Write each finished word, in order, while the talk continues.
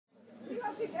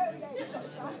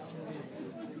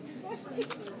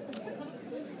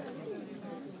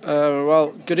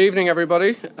Well, good evening,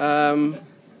 everybody.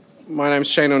 My name is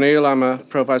Shane O'Neill. I'm a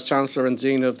Pro-Vice-Chancellor and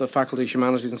Dean of the Faculty of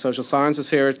Humanities and Social Sciences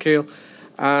here at Keele.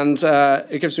 And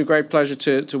it gives me great pleasure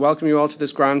to welcome you all to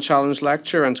this Grand Challenge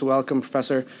lecture and to welcome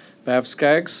Professor Bev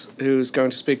Skeggs, who's going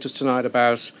to speak to us tonight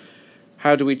about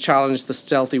how do we challenge the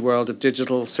stealthy world of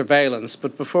digital surveillance.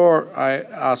 But before I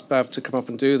ask Bev to come up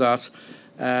and do that,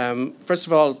 first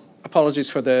of all, apologies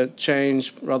for the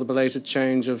change, rather belated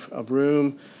change of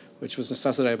room, which was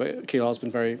necessitated, but Keele Hall's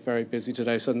been very, very busy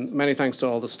today. So many thanks to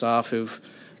all the staff who've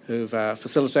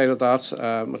facilitated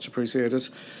that, much appreciated.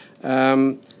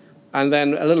 And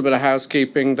then a little bit of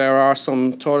housekeeping. There are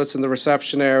some toilets in the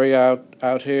reception area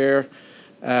out here.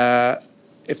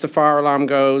 If the fire alarm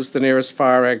goes, the nearest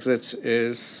fire exit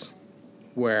is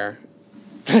where?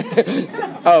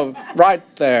 Oh, right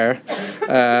there.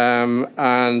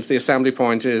 And the assembly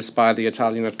point is by the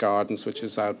Italianate Gardens, which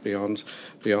is out beyond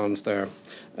there.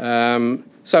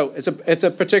 So it's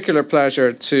a particular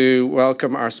pleasure to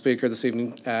welcome our speaker this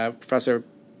evening, Professor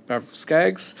Bev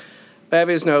Skeggs. Bev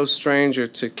is no stranger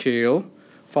to Keele.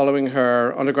 Following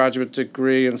her undergraduate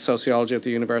degree in sociology at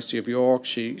the University of York,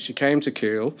 she came to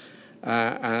Keele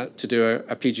to do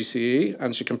a PGCE,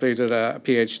 and she completed a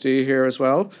PhD here as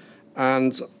well.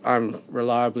 And I'm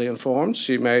reliably informed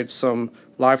she made some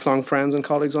lifelong friends and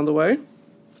colleagues on the way,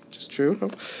 which is true.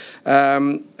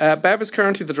 Bev is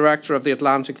currently the director of the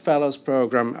Atlantic Fellows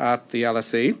Programme at the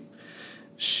LSE.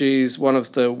 She's one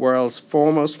of the world's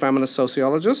foremost feminist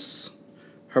sociologists.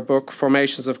 Her book,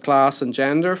 Formations of Class and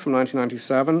Gender, from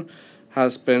 1997,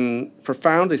 has been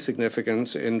profoundly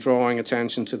significant in drawing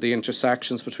attention to the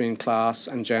intersections between class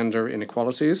and gender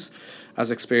inequalities,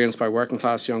 as experienced by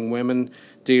working-class young women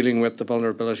dealing with the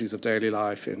vulnerabilities of daily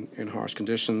life in harsh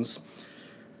conditions.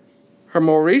 Her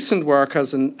more recent work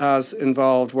has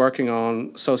involved working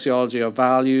on sociology of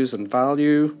values and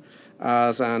value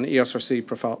as an ESRC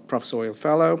Professorial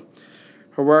Fellow.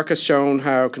 Her work has shown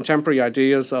how contemporary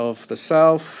ideas of the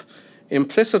self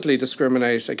implicitly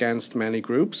discriminate against many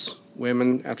groups: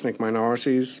 women, ethnic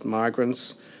minorities,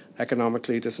 migrants,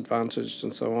 economically disadvantaged,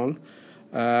 and so on.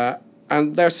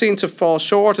 And they're seen to fall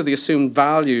short of the assumed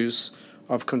values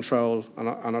of control and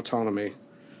autonomy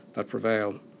that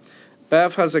prevail.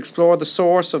 Bev has explored the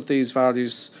source of these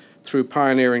values through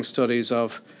pioneering studies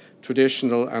of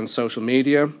traditional and social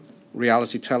media,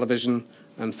 reality television,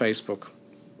 and Facebook.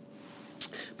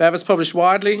 Bev has published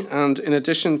widely and, in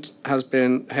addition, has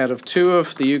been head of two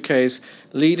of the UK's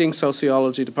leading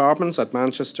sociology departments at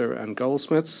Manchester and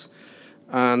Goldsmiths,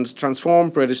 and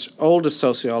transformed British oldest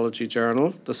sociology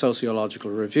journal, the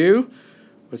Sociological Review,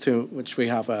 with which we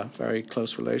have a very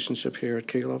close relationship here at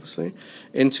Keele, obviously,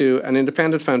 into an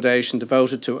independent foundation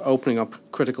devoted to opening up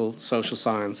critical social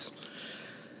science.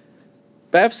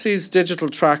 Bev sees digital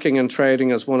tracking and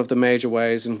trading as one of the major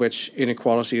ways in which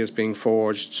inequality is being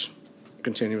forged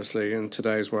continuously in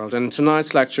today's world. And in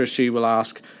tonight's lecture, she will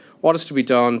ask what is to be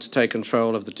done to take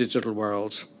control of the digital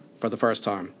world for the first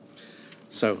time.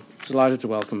 So, delighted to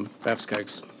welcome Bev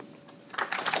Skeggs.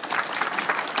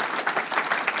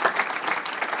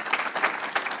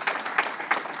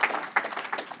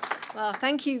 Well,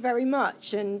 thank you very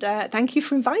much, and thank you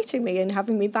for inviting me and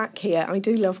having me back here. I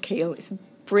do love Keele. It's a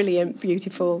brilliant,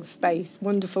 beautiful space,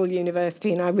 wonderful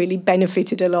university, and I really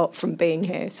benefited a lot from being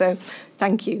here. So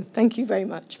thank you. Thank you very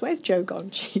much. Where's Jo gone?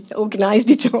 She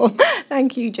organised it all.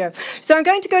 Thank you, Jo. So I'm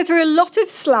going to go through a lot of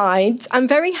slides. I'm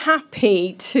very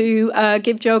happy to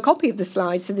give Jo a copy of the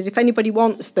slides so that if anybody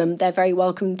wants them, they're very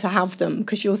welcome to have them,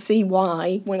 because you'll see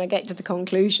why when I get to the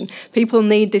conclusion. People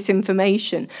need this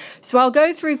information. So I'll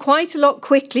go through quite a lot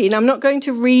quickly, and I'm not going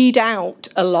to read out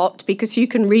a lot because you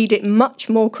can read it much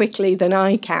more quickly than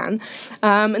I can.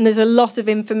 And there's a lot of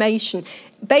information.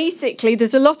 Basically,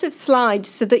 there's a lot of slides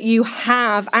so that you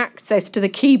have access to the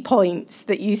key points,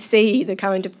 that you see the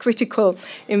kind of critical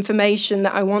information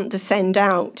that I want to send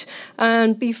out.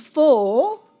 And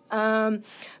before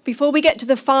we get to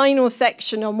the final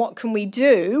section on what can we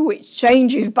do, which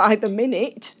changes by the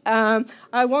minute,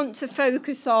 I want to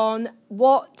focus on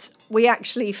what we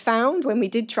actually found when we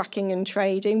did tracking and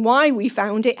trading, why we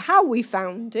found it, how we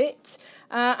found it,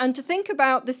 and to think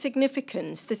about the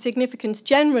significance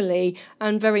generally,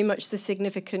 and very much the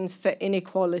significance for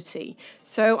inequality.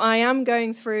 So I am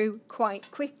going through quite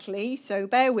quickly, so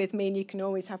bear with me, and you can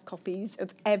always have copies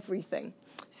of everything.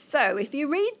 So if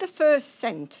you read the first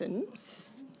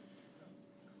sentence,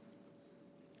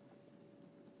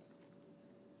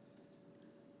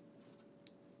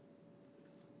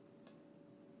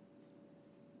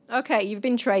 okay, you've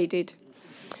been traded.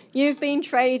 You've been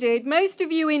traded. Most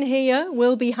of you in here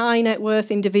will be high net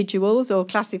worth individuals or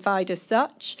classified as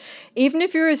such. Even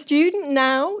if you're a student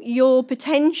now, your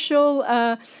potential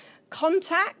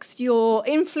contacts, your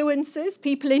influencers,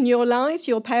 people in your lives,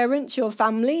 your parents, your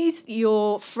families,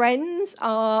 your friends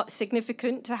are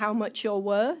significant to how much you're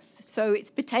worth. So it's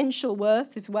potential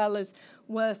worth as well as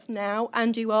worth now,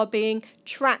 and you are being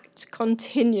tracked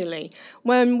continually.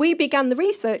 When we began the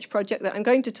research project that I'm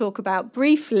going to talk about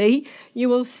briefly, you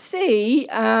will see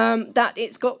that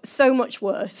it's got so much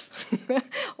worse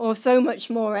or so much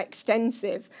more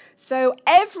extensive. So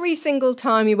every single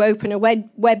time you open a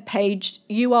web page,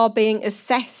 you are being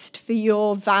assessed for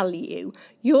your value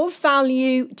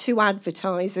to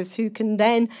advertisers who can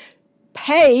then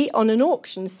pay on an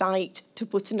auction site to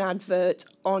put an advert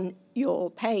on your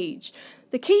page.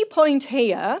 The key point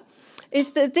here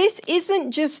is that this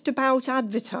isn't just about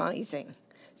advertising.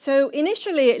 So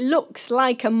initially it looks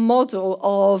like a model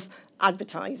of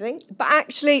advertising, but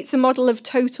actually it's a model of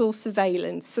total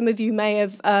surveillance. Some of you may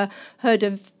have heard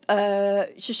of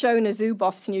Shoshona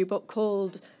Zuboff's new book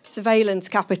called Surveillance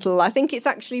Capital. I think it's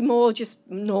actually more just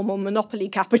normal monopoly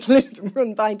capitalism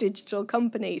run by digital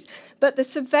companies. But the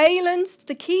surveillance,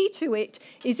 the key to it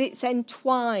is it's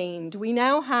entwined. We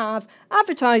now have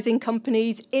advertising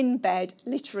companies in bed,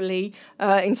 literally,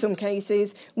 in some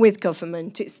cases, with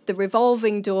government. It's the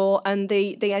revolving door, and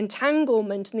the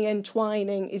entanglement and the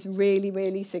entwining is really,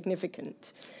 really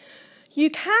significant. You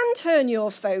can turn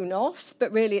your phone off,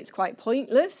 but really it's quite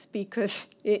pointless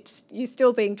because you're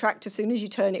still being tracked as soon as you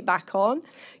turn it back on.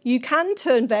 You can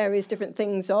turn various different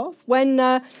things off.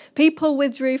 When people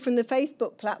withdrew from the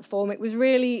Facebook platform, it was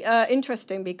really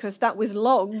interesting because that was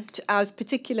logged as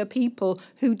particular people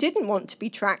who didn't want to be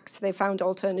tracked, so they found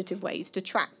alternative ways to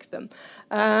track them.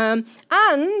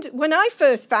 And when I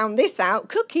first found this out,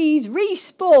 cookies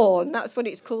respawn, that's what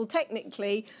it's called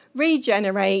technically,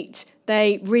 regenerate,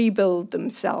 they rebuild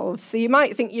themselves. So you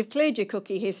might think you've cleared your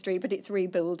cookie history, but it's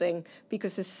rebuilding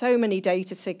because there's so many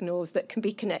data signals that can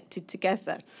be connected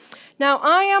together. Now,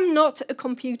 I am not a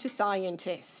computer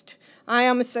scientist. I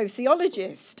am a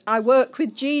sociologist. I work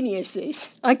with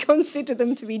geniuses. I consider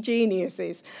them to be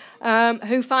geniuses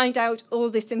who find out all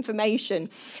this information.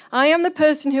 I am the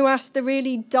person who asks the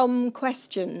really dumb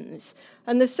questions.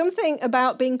 And there's something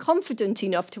about being confident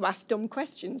enough to ask dumb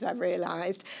questions, I've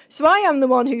realised. So I am the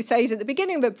one who says at the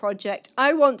beginning of a project,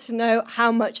 I want to know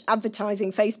how much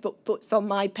advertising Facebook puts on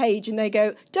my page. And they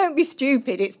go, don't be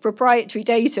stupid, it's proprietary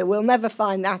data, we'll never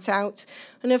find that out.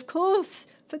 And of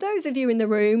course, for those of you in the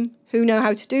room who know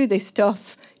how to do this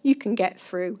stuff, you can get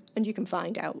through and you can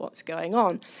find out what's going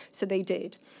on. So they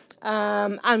did.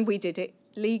 And we did it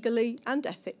legally and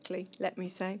ethically, let me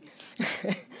say,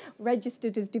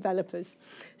 registered as developers.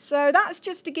 So that's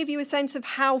just to give you a sense of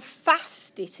how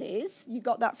fast it is. You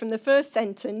got that from the first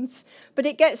sentence, but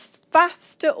it gets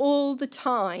faster all the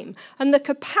time. And the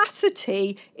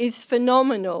capacity is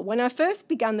phenomenal. When I first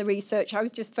began the research, I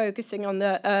was just focusing on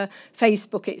the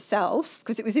Facebook itself,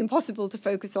 because it was impossible to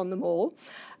focus on them all.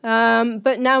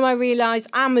 But now I realise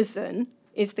Amazon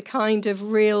is the kind of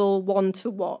real one to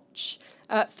watch.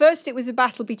 First, it was a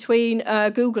battle between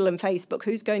Google and Facebook.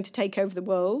 Who's going to take over the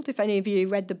world? If any of you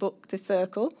read the book, The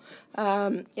Circle,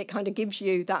 it kind of gives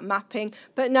you that mapping.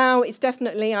 But now it's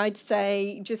definitely, I'd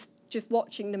say, just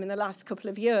watching them in the last couple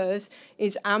of years,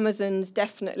 is Amazon's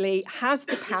definitely has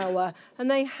the power. And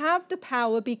they have the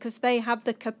power because they have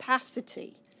the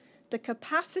capacity. The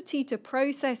capacity to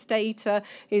process data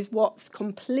is what's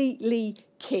completely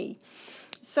key.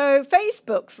 So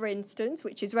Facebook, for instance,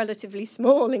 which is relatively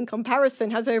small in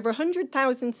comparison, has over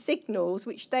 100,000 signals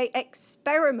which they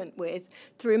experiment with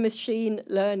through machine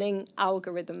learning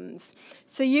algorithms.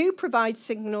 So you provide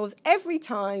signals every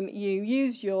time you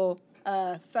use your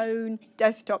phone,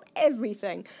 desktop,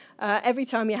 everything. Every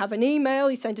time you have an email,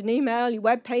 you send an email, your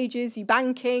web pages, your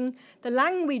banking. The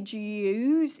language you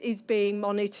use is being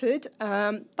monitored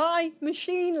by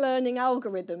machine learning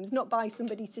algorithms, not by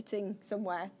somebody sitting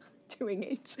somewhere doing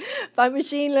it, by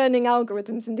machine learning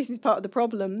algorithms, and this is part of the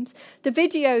problems. The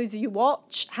videos you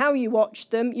watch, how you watch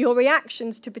them, your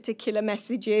reactions to particular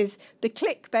messages, the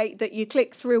clickbait that you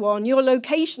click through on, your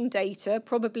location data,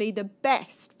 probably the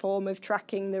best form of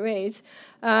tracking there is,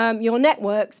 your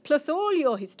networks, plus all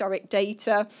your historic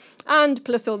data, and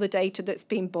plus all the data that's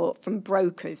been bought from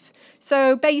brokers.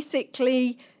 So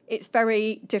basically, it's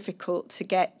very difficult to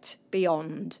get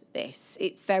beyond this.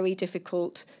 It's very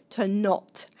difficult to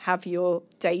not have your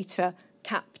data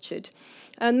captured.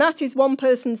 And that is one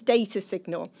person's data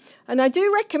signal. And I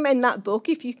do recommend that book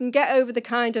if you can get over the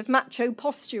kind of macho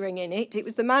posturing in it. It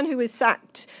was the man who was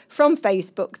sacked from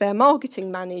Facebook, their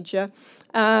marketing manager,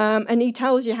 And he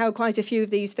tells you how quite a few of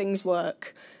these things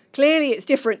work. Clearly, it's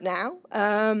different now,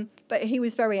 but he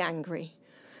was very angry.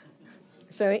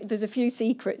 So there's a few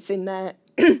secrets in there.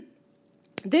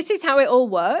 This is how it all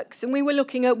works, and we were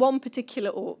looking at one particular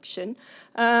auction,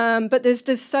 but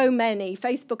there's so many.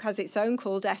 Facebook has its own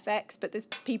called FX, but there's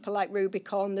people like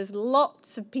Rubicon. There's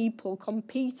lots of people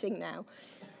competing now.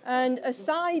 And a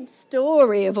side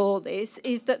story of all this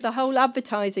is that the whole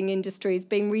advertising industry is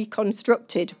being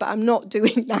reconstructed, but I'm not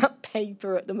doing that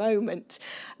paper at the moment.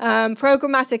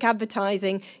 Programmatic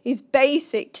advertising is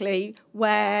basically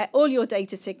where all your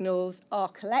data signals are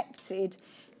collected.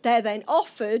 They're then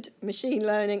offered, machine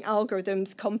learning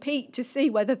algorithms compete to see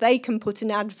whether they can put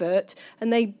an advert,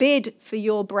 and they bid for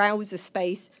your browser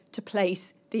space to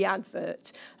place the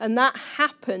advert. And that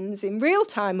happens in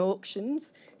real-time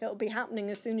auctions. It'll be happening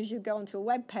as soon as you go onto a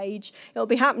web page. It'll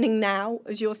be happening now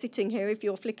as you're sitting here. If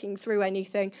you're flicking through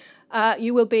anything,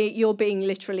 you're being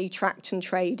literally tracked and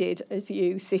traded as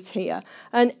you sit here.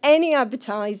 And any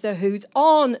advertiser who's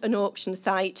on an auction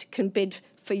site can bid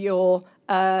for your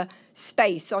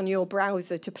space on your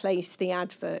browser to place the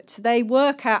advert. So they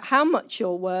work out how much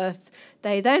you're worth.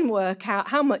 They then work out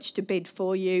how much to bid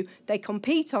for you. They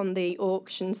compete on the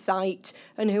auction site,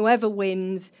 and whoever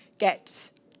wins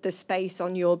gets the space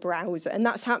on your browser. And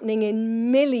that's happening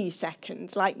in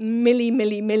milliseconds, like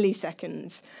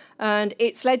milliseconds. And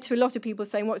it's led to a lot of people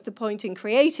saying, what's the point in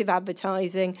creative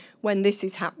advertising when this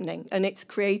is happening? And it's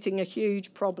creating a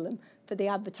huge problem for the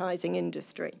advertising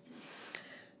industry.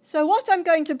 So what I'm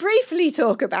going to briefly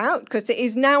talk about, because it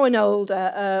is now an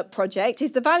older project,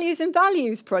 is the Values and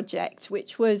Values project,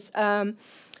 which was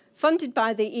funded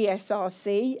by the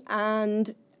ESRC,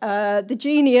 and the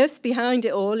genius behind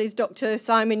it all is Dr.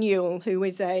 Simon Ewell, who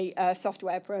is a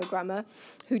software programmer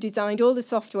who designed all the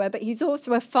software, but he's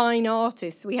also a fine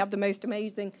artist. We have the most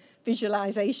amazing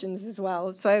visualizations as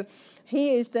well. So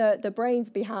he is the brains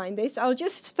behind this. I'll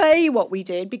just say what we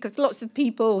did, because lots of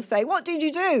people say, what did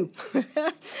you do?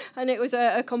 And it was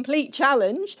a complete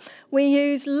challenge. We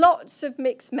used lots of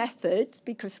mixed methods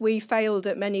because we failed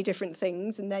at many different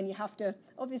things, and then you have to,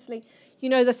 obviously, you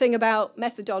know the thing about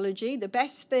methodology, the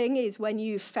best thing is when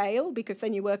you fail, because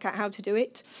then you work out how to do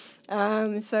it.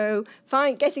 So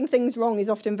getting things wrong is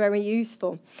often very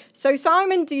useful. So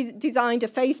Simon designed a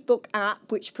Facebook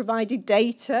app which provided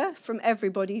data from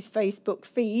everybody's Facebook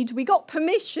feed. We got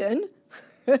permission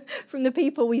from the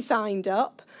people we signed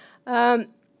up.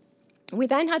 We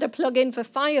then had a plugin for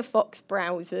Firefox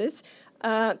browsers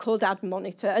called Ad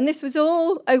Monitor. And this was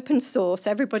all open source.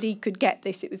 Everybody could get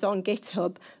this. It was on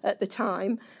GitHub at the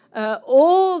time.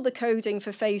 All the coding for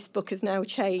Facebook has now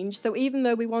changed. So even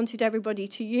though we wanted everybody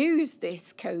to use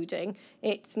this coding,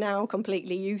 it's now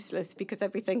completely useless because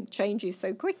everything changes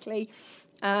so quickly.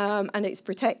 And it's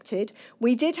protected.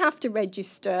 We did have to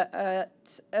register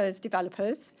as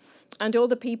developers. And all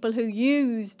the people who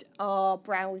used our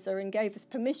browser and gave us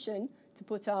permission to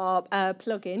put our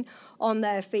plugin on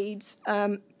their feeds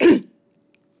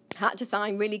had to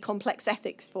sign really complex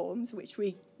ethics forms, which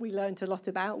we learned a lot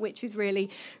about, which is really,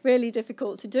 really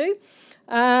difficult to do.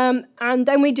 And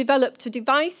then we developed a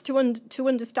device to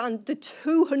understand the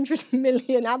 200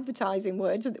 million advertising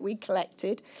words that we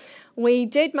collected. We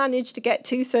did manage to get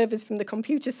 2 servers from the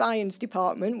computer science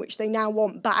department, which they now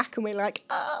want back, and we're like,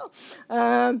 oh.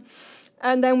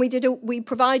 And then we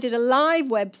provided a live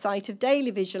website of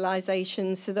daily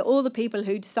visualizations so that all the people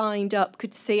who'd signed up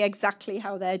could see exactly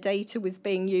how their data was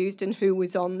being used and who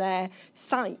was on their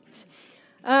site.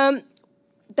 Then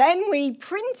we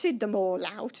printed them all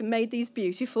out and made these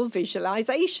beautiful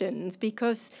visualizations,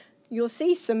 because you'll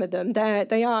see some of them.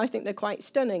 I think they're quite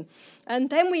stunning.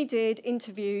 And then we did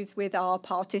interviews with our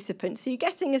participants. So you're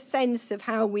getting a sense of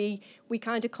how we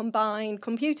kind of combine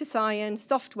computer science,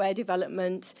 software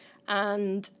development,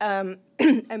 and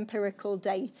empirical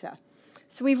data.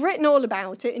 So we've written all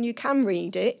about it, and you can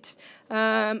read it.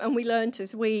 And we learnt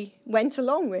as we went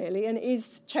along, really, and it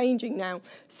is changing now.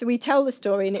 So we tell the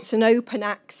story, and it's an open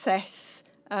access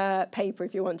paper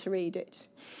if you want to read it.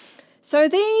 So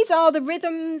these are the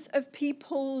rhythms of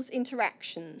people's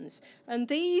interactions. And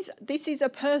this is a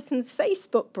person's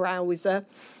Facebook browser.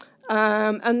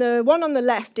 And the one on the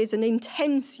left is an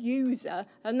intense user,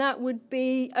 and that would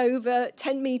be over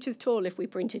 10 meters tall if we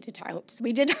printed it out. So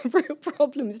we did have real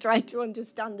problems trying to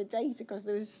understand the data because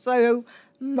there was so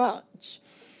much.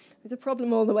 It was a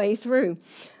problem all the way through.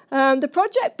 The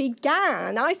project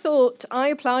began, I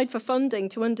applied for funding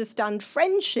to understand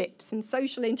friendships and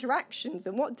social interactions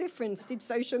and what difference did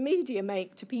social media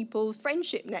make to people's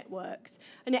friendship networks.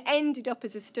 And it ended up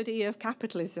as a study of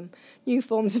capitalism, new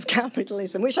forms of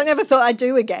capitalism, which I never thought I'd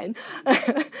do again.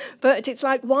 But it's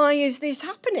like, why is this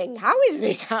happening? How is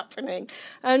this happening?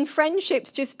 And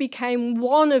friendships just became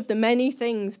one of the many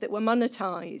things that were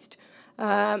monetized.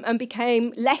 And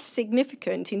became less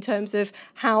significant in terms of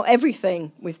how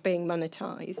everything was being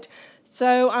monetized.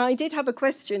 So I did have a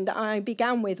question that I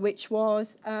began with, which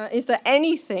was, is there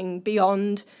anything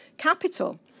beyond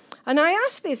capital? And I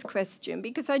asked this question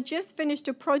because I just finished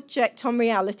a project on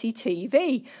reality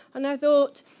TV. And I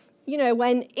thought, you know,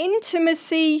 when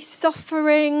intimacy,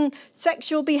 suffering,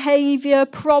 sexual behaviour,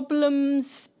 problems,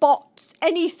 spots,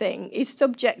 anything is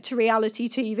subject to reality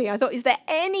TV, I thought, is there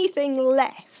anything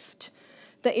left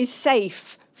that is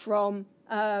safe from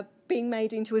being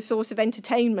made into a source of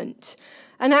entertainment?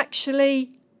 And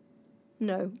actually,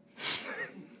 no.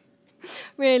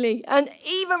 Really. And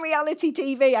even reality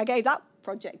TV, I gave that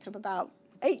project up about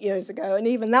 8 years ago, and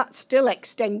even that's still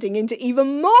extending into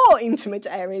even more intimate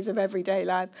areas of everyday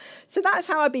life. So that's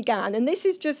how I began. And this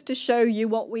is just to show you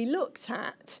what we looked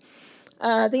at,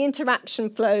 the interaction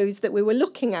flows that we were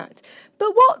looking at.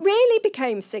 But what really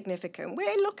became significant,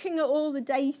 we're looking at all the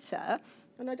data.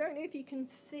 And I don't know if you can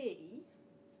see.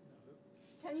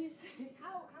 Can you see?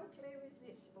 How clear is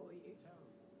this for you?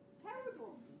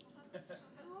 Terrible.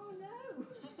 Oh, no.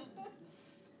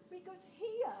 Because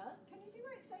here, can you see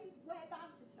where it says web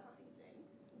advertising?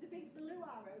 The big blue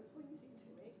arrow pointing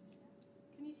to it.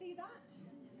 Can you see that?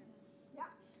 Yeah.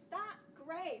 That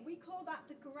grey, we call that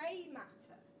the grey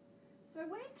matter. So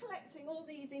we're collecting all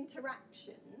these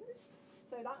interactions.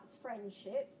 So that's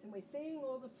friendships, and we're seeing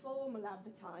all the formal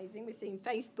advertising. We're seeing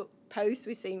Facebook posts,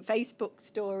 we're seeing Facebook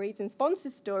stories and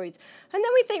sponsored stories. And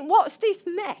then we think, what's this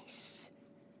mess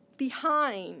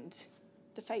behind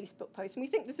the Facebook post? And we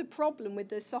think there's a problem with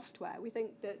the software. We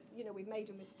think that, you know, we've made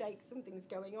a mistake, something's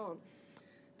going on.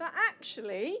 But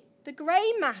actually, the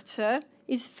grey matter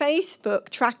is Facebook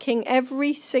tracking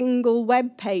every single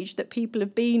web page that people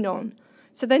have been on.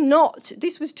 So they're not,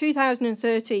 this was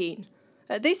 2013.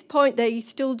 At this point, they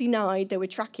still denied they were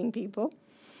tracking people.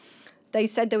 They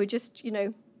said they were just, you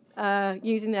know,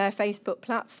 using their Facebook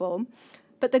platform.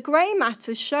 But the grey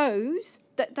matter shows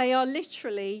that they are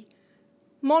literally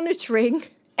monitoring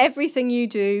everything you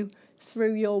do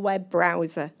through your web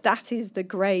browser. That is the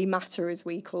grey matter, as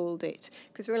we called it.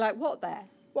 Because we were like, what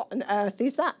on earth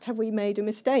is that? Have we made a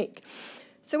mistake?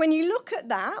 So when you look at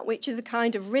that, which is a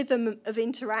kind of rhythm of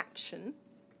interaction,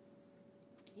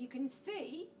 you can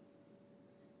see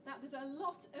that there's a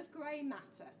lot of grey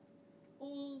matter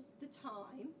all the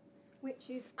time, which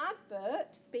is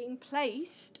adverts being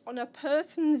placed on a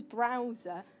person's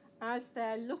browser as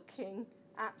they're looking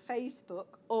at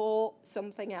Facebook or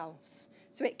something else.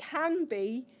 So it can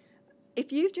be,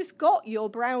 if you've just got your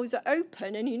browser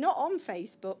open and you're not on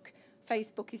Facebook,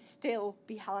 Facebook is still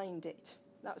behind it.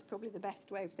 That's probably the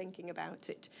best way of thinking about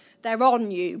it. They're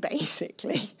on you,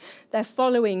 basically. They're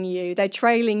following you, they're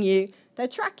trailing you, they're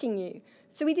tracking you.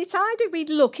 So we decided we'd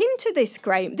look into this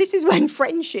grey. This is when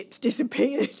friendships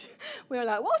disappeared. We were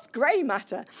like, what's grey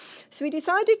matter? So we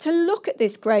decided to look at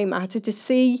this grey matter to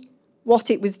see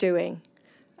what it was doing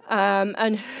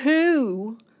and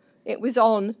who it was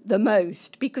on the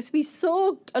most, because we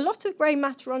saw a lot of grey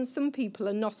matter on some people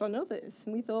and not on others.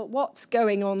 And we thought, what's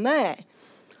going on there?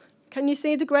 Can you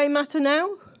see the grey matter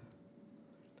now?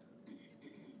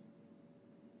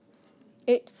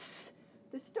 It's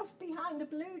the stuff behind the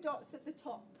blue dots at the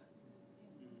top.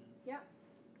 Yeah.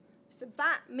 So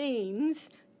that means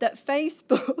that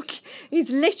Facebook is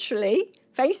literally,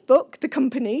 Facebook, the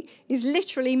company, is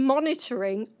literally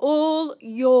monitoring all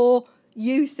your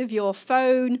use of your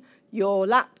phone, your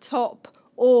laptop,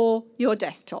 or your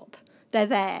desktop. They're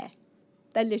there.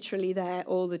 They're literally there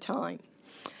all the time.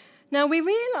 Now, we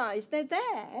realise they're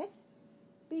there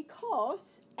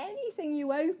because anything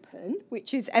you open,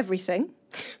 which is everything,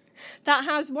 that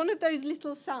has one of those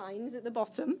little signs at the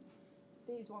bottom,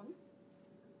 these ones.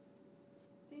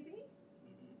 See these?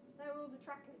 They're all the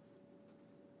trackers.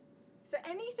 So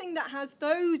anything that has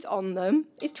those on them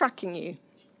is tracking you.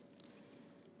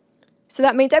 So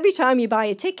that means every time you buy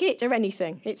a ticket or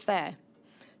anything, it's there.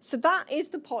 So that is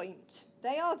the point.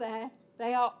 They are there.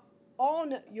 They are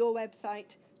on your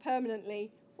website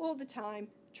permanently, all the time,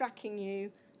 tracking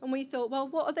you. And we thought, well,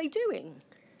 what are they doing?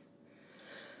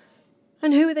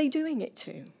 And who are they doing it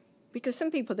to? Because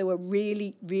some people they were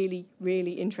really, really,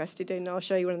 really interested in. I'll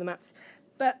show you one of the maps.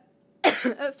 But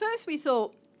at first we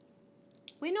thought,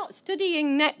 we're not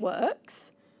studying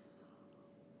networks.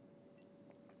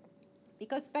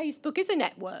 because Facebook is a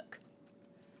network.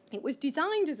 It was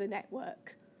designed as a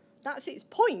network. That's its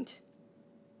point.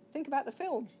 Think about the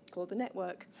film called The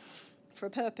Network. For a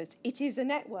purpose. It is a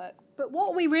network. But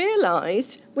what we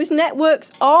realised was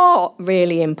networks are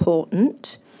really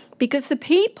important because the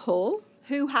people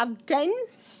who have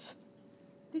dense,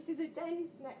 this is a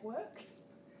dense network,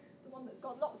 the one that's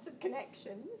got lots of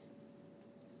connections,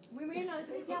 we realised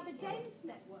that if you have a dense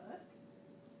network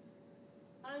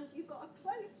and you've got a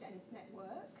close dense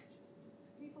network,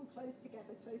 people close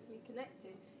together, closely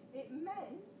connected, it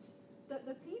meant that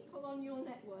the people on your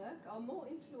network are more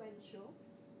influential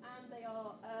and they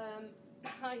are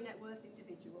high net worth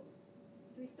individuals.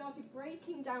 So we started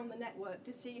breaking down the network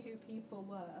to see who people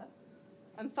were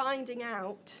and finding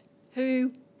out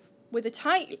who were the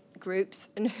tight groups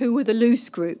and who were the loose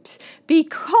groups.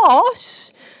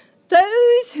 Because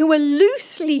those who were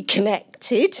loosely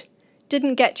connected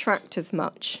didn't get tracked as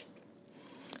much.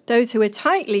 Those who were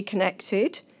tightly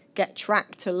connected get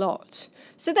tracked a lot.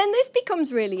 So then this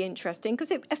becomes really interesting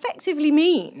because it effectively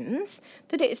means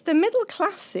that it's the middle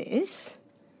classes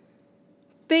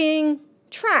being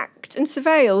tracked and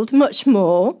surveilled much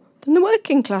more than the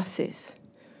working classes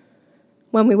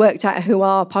when we worked out who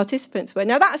our participants were.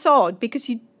 Now that's odd because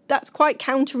that's quite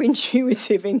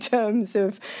counterintuitive in terms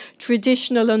of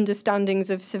traditional understandings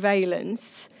of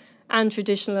surveillance and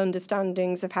traditional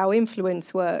understandings of how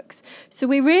influence works. So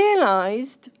we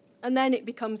realised, and then it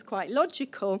becomes quite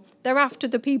logical, they're after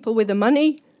the people with the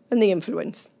money and the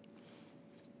influence.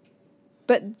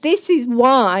 But this is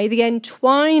why the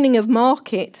entwining of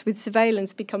markets with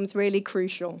surveillance becomes really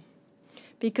crucial.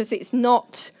 Because it's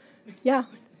not, yeah. What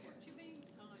do you mean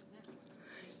time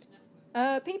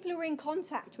network? People who are in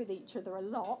contact with each other a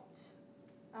lot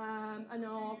and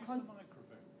are...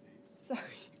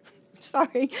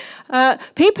 Sorry.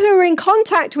 People who are in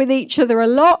contact with each other a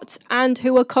lot and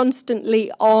who are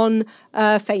constantly on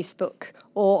Facebook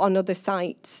or on other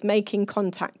sites making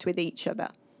contact with each other.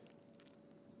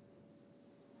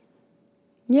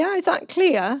 Yeah, is that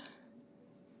clear?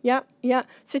 Yeah.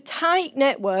 So tight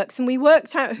networks, and we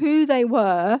worked out who they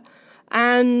were,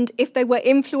 and if they were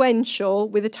influential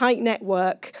with a tight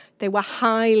network, they were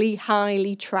highly,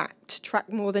 highly tracked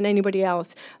more than anybody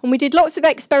else. And we did lots of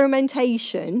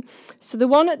experimentation. So the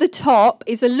one at the top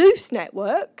is a loose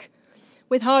network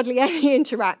with hardly any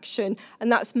interaction, and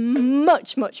that's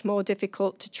much, much more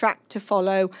difficult to track, to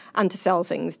follow, and to sell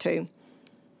things to,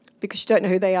 because you don't know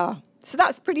who they are. So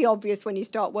that's pretty obvious when you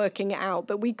start working it out,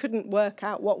 but we couldn't work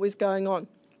out what was going on.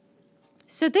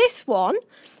 So this one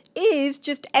is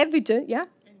just evident, yeah?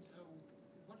 And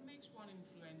what makes one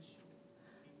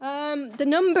influential?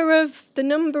 The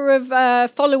number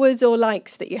of followers or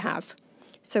likes that you have.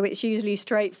 So it's usually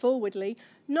straightforwardly.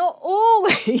 Not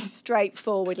always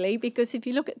straightforwardly, because if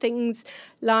you look at things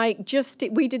like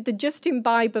we did the Justin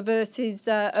Bieber versus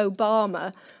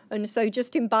Obama, and so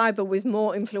Justin Bieber was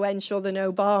more influential than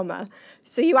Obama.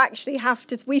 So you actually have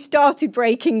to, we started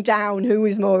breaking down who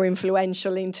was more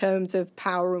influential in terms of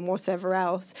power and whatever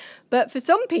else. But for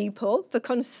some people, for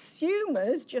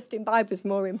consumers, Justin Bieber's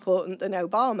more important than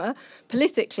Obama.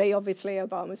 Politically, obviously,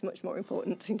 Obama's much more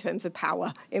important in terms of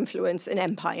power, influence, and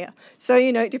empire. So,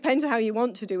 it depends how you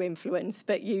want to do influence,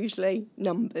 but usually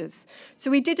numbers. So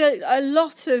we did a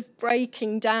lot of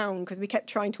breaking down because we kept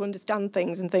trying to understand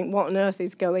things and think, what on earth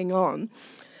is going on?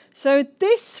 So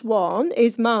this one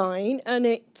is mine, and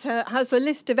it has a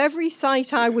list of every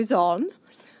site I was on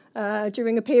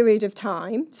during a period of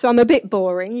time. So I'm a bit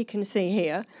boring, you can see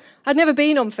here. I'd never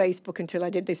been on Facebook until I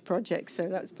did this project, so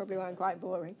that's probably why I'm quite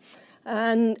boring.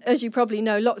 And as you probably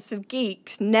know, lots of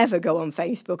geeks never go on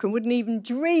Facebook and wouldn't even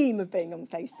dream of being on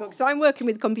Facebook. So I'm working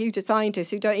with computer scientists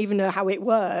who don't even know how it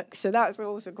works, so that's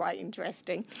also quite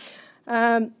interesting.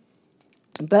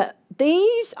 But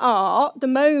these are the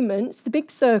moments, the big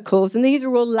circles, and these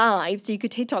are all live, so you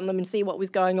could hit on them and see what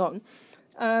was going on.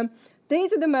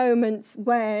 These are the moments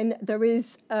when there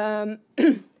is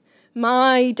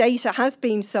my data has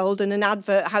been sold and an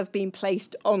advert has been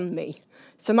placed on me.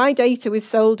 So my data was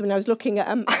sold when I was looking at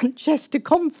a Manchester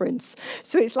conference.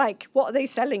 So it's like, what are they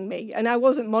selling me? And I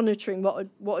wasn't monitoring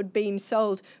what had been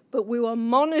sold, but we were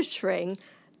monitoring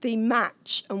the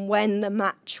match and when the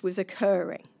match was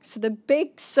occurring. So the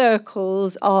big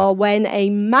circles are when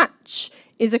a match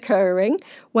is occurring,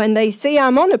 when they see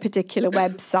I'm on a particular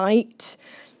website.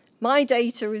 My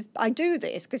data is, I do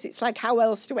this because it's like, how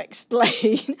else to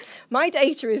explain? My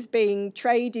data is being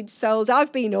traded, sold,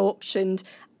 I've been auctioned,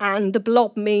 and the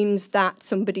blob means that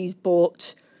somebody's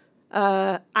bought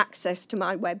access to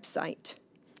my website.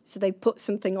 So they put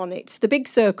something on it. The big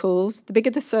circles, the bigger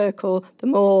the circle, the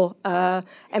more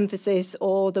emphasis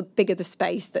or the bigger the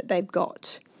space that they've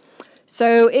got.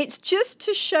 So it's just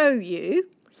to show you,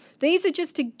 these are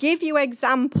just to give you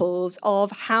examples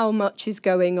of how much is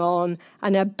going on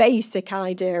and a basic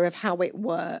idea of how it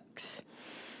works.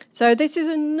 So this is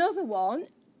another one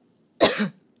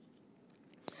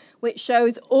which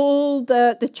shows all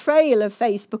the trail of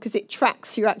Facebook as it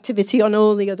tracks your activity on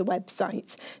all the other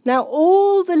websites. Now,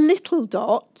 all the little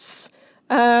dots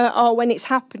are when it's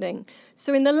happening.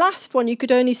 So in the last one, you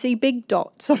could only see big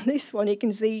dots. On this one, you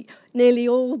can see nearly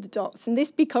all the dots. And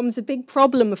this becomes a big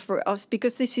problem for us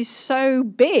because this is so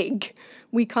big,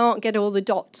 we can't get all the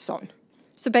dots on.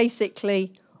 So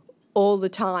basically, all the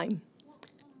time.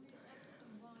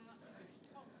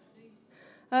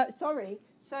 Sorry.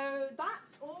 So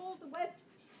that's all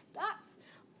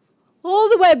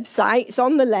the websites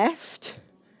on the left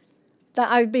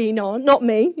that I've been on. Not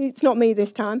me. It's not me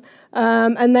this time.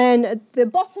 And then the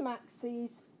bottom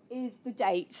axis is the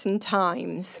dates and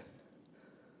times.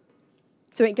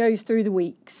 So it goes through the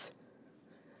weeks.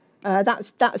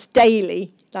 That's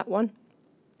daily, that one.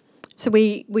 So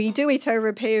we do it over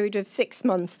a period of 6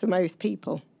 months for most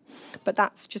people. But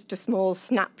that's just a small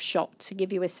snapshot to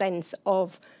give you a sense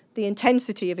of the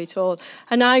intensity of it all.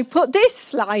 And I put this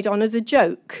slide on as a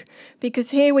joke,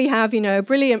 because here we have, a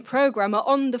brilliant programmer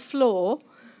on the floor,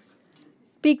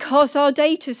 because our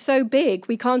data's so big,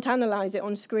 we can't analyse it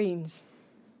on screens.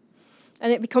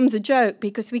 And it becomes a joke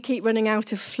because we keep running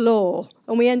out of floor,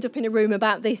 and we end up in a room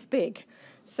about this big.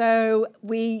 So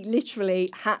we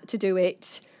literally had to do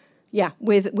it,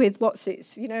 with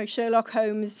Sherlock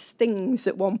Holmes things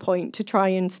at one point to try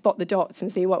and spot the dots and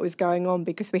see what was going on,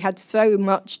 because we had so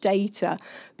much data,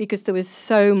 because there was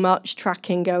so much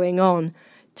tracking going on.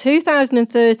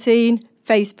 2013,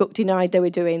 Facebook denied they were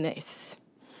doing this.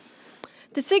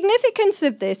 The significance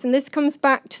of this, and this comes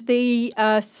back to the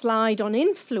slide on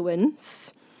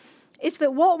influence, is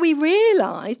that what we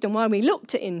realised, and why we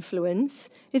looked at influence,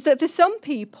 is that for some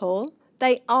people,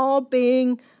 they are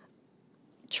being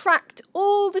tracked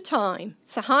all the time.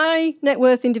 So high net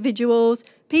worth individuals,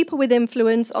 people with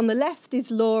influence. On the left is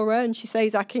Laura, and she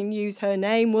says I can use her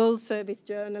name, World Service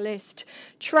journalist,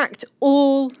 tracked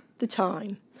all the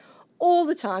time. All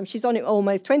the time. She's on it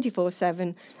almost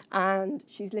 24/7, and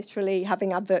she's literally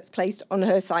having adverts placed on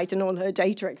her site and all her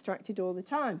data extracted all the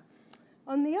time.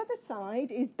 On the other side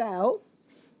is Belle,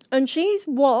 and she's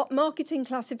what marketing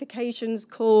classifications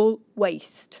call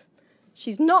waste.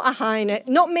 She's not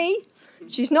not me.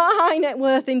 She's not a high net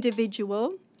worth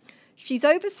individual. She's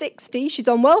over 60. She's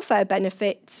on welfare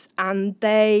benefits, and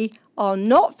they are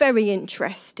not very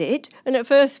interested. And at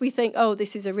first we think, oh,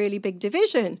 this is a really big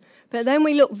division. But then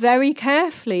we look very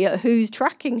carefully at who's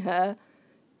tracking her.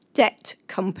 Debt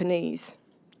companies.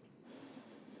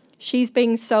 She's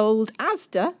being sold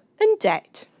Asda and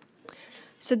debt.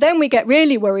 So then we get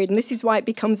really worried, and this is why it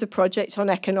becomes a project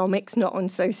on economics, not on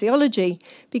sociology.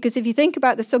 Because if you think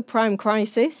about the subprime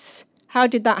crisis, how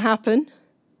did that happen?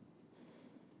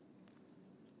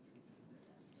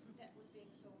 Debt was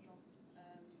being sold off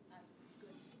as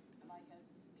good,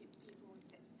 people's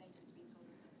data was being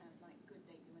sold as good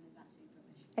data when it's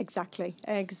actually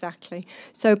rubbish. Exactly.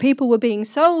 So people were being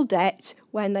sold debt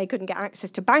when they couldn't get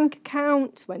access to bank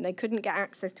accounts, when they couldn't get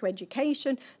access to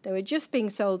education. They were just being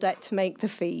sold debt to make the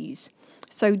fees.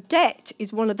 So debt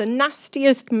is one of the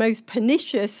nastiest, most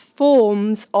pernicious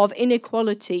forms of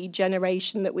inequality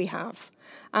generation that we have.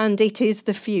 And it is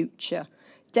the future.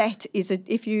 Debt is,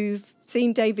 if you've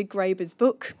seen David Graeber's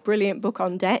book, brilliant book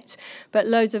on debt, but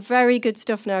loads of very good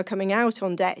stuff now coming out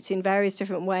on debt in various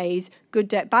different ways. Good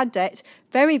debt, bad debt.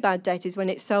 Very bad debt is when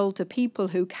it's sold to people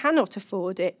who cannot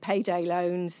afford it, payday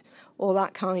loans, all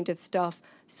that kind of stuff.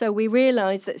 So we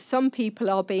realise that some people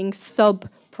are being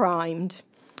subprimed.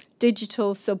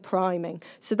 Digital subpriming.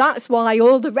 So that's why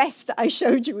all the rest that I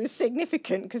showed you is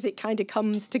significant, because it kind of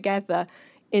comes together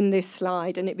in this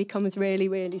slide and it becomes really,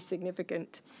 really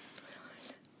significant.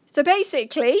 So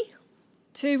basically,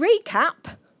 to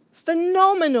recap,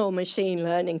 phenomenal machine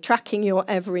learning, tracking your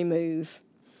every move.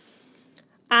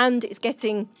 And it's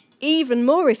getting even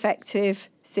more effective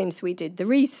since we did the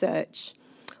research.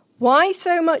 Why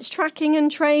so much tracking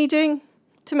and trading?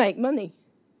 To make money.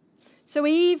 So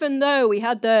even though we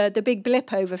had the big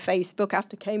blip over Facebook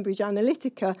after Cambridge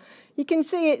Analytica, you can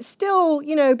see it's still,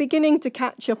 beginning to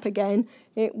catch up again.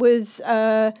 It was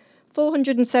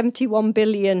 471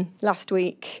 billion last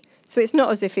week. So it's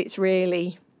not as if it's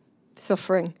really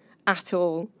suffering at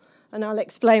all. And I'll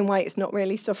explain why it's not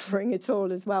really suffering at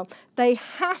all as well. They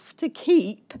have to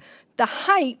keep, the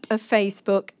hype of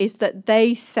Facebook is that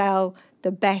they sell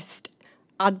the best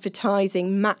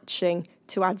advertising matching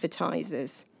to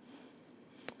advertisers.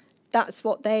 That's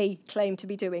what they claim to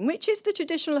be doing, which is the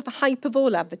traditional hype of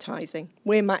all advertising.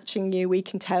 We're matching you, we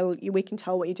can tell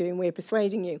what you're doing, we're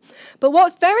persuading you. But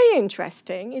what's very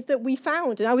interesting is that we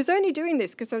found, and I was only doing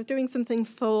this because I was doing something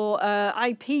for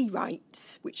IP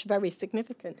rights, which is very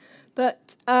significant,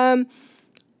 but I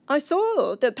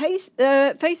saw that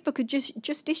Facebook had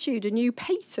just issued a new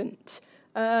patent,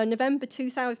 November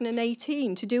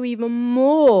 2018, to do even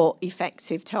more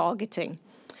effective targeting.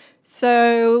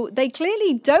 So they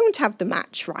clearly don't have the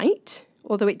match right,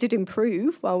 although it did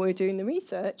improve while we were doing the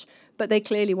research, but they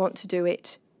clearly want to do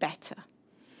it better.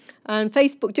 And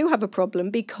Facebook do have a problem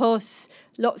because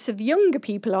lots of younger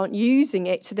people aren't using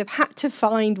it, so they've had to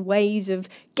find ways of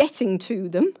getting to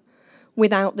them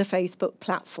without the Facebook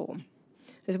platform.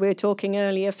 As we were talking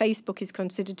earlier, Facebook is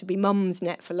considered to be mum's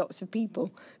net for lots of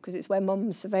people because it's where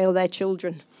mums surveil their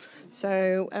children.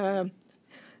 So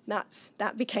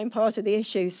that became part of the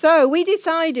issue. So we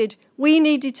decided we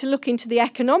needed to look into the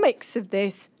economics of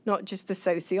this, not just the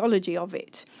sociology of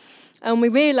it. And we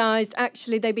realised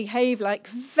actually they behave like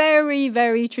very,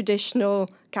 very traditional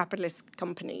capitalist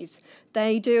companies.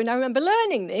 They do, and I remember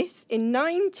learning this in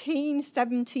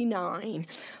 1979.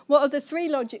 What are the three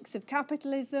logics of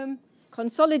capitalism?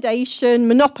 Consolidation,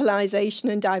 monopolisation,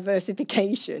 and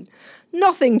diversification.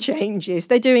 Nothing changes.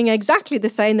 They're doing exactly the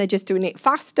same. They're just doing it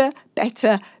faster,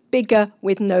 better, bigger,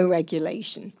 with no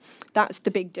regulation. That's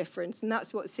the big difference, and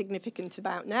that's what's significant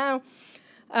about now.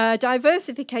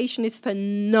 Diversification is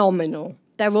phenomenal.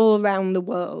 They're all around the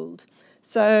world.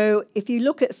 So if you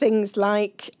look at things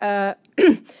like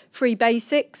free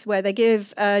basics, where they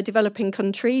give developing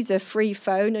countries a free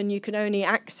phone and you can only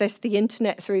access the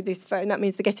internet through this phone, that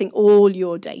means they're getting all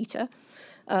your data.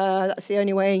 That's the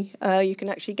only way you can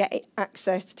actually get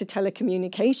access to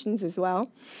telecommunications as well.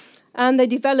 And they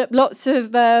develop lots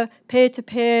of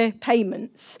peer-to-peer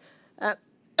payments.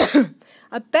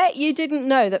 I bet you didn't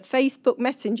know that Facebook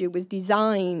Messenger was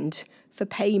designed for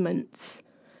payments,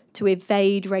 to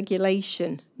evade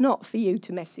regulation, not for you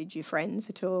to message your friends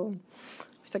at all.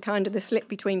 So kind of the slip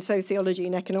between sociology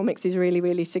and economics is really,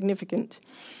 really significant.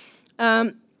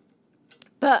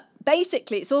 But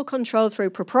basically, it's all controlled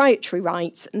through proprietary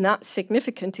rights, and that's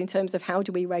significant in terms of how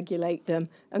do we regulate them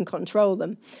and control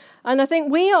them. And I think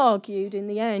we argued in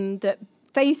the end that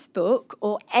Facebook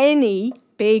or any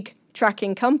big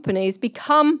tracking companies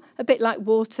become a bit like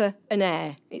water and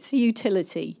air. It's a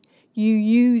utility. You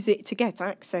use it to get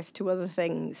access to other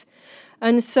things.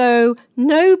 And so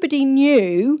nobody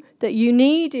knew that you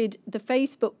needed the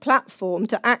Facebook platform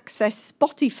to access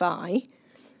Spotify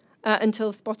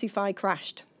until Spotify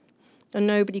crashed. And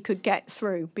nobody could get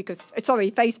through because,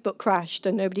 Facebook crashed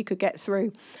and nobody could get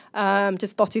through to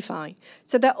Spotify.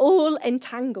 So they're all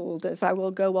entangled, as I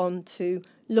will go on to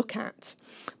look at.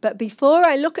 But before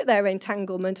I look at their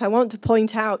entanglement, I want to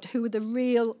point out who are the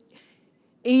real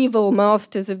evil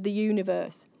masters of the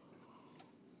universe.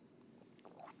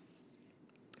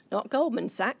 Not Goldman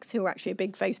Sachs, who are actually a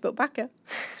big Facebook backer,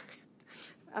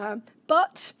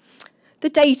 but the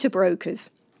data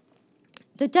brokers.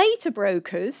 The data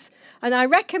brokers, and I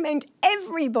recommend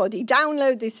everybody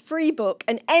download this free book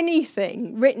and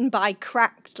anything written by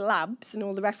cracked labs, and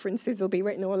all the references will be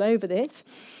written all over this.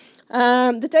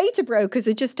 The data brokers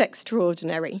are just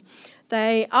extraordinary.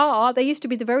 They used to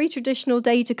be the very traditional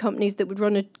data companies that would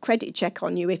run a credit check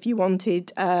on you if you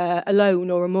wanted a loan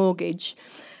or a mortgage.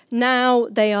 Now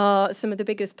they are some of the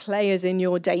biggest players in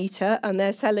your data, and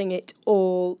they're selling it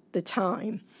all the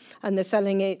time. And they're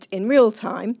selling it in real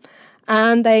time.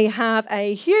 And they have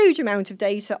a huge amount of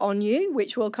data on you,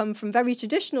 which will come from very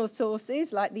traditional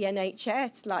sources like the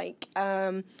NHS, like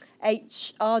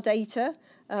HR data,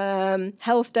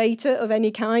 health data of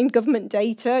any kind, government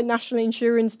data, national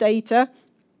insurance data.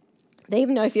 They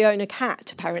even know if you own a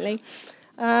cat, apparently.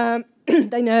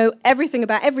 They know everything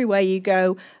about everywhere you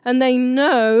go, and they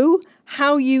know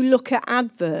how you look at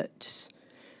adverts,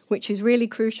 which is really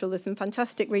crucial. There's some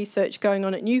fantastic research going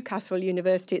on at Newcastle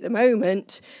University at the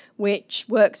moment, which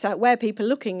works out where people are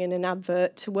looking in an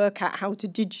advert to work out how to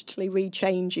digitally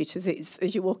rechange it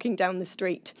as you're walking down the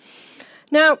street.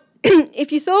 Now,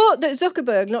 if you thought that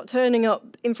Zuckerberg not turning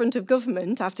up in front of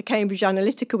government after Cambridge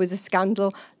Analytica was a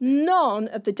scandal, none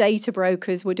of the data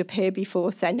brokers would appear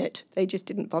before Senate. They just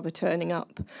didn't bother turning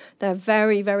up. They're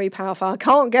very, very powerful.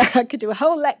 I could do a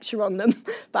whole lecture on them,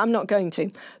 but I'm not going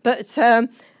to. But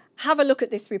have a look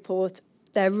at this report.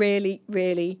 They're really,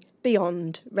 really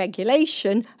beyond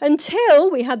regulation until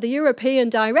we had the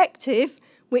European directive,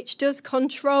 which does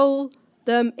control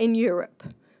them in Europe.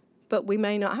 But we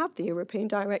may not have the European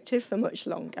directive for much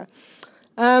longer.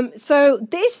 So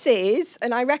this is,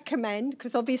 and I recommend,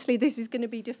 because obviously this is going to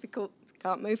be difficult,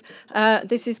 can't move,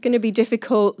 this is going to be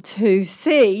difficult to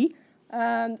see.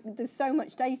 There's so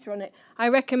much data on it. I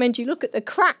recommend you look at the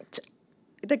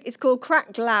it's called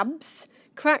Cracked Labs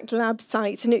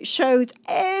sites, and it shows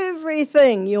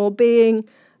everything you're being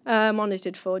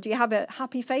monitored for. Do you have a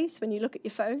happy face when you look at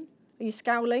your phone? Are you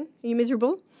scowling? Are you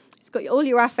miserable? It's got all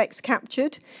your affects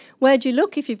captured. Where do you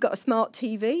look if you've got a smart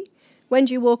TV? When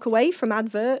do you walk away from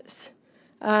adverts?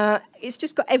 It's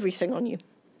just got everything on you.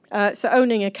 So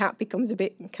owning a cat becomes a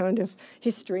bit kind of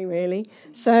history, really.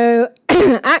 So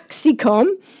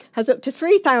Axicom has up to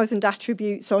 3,000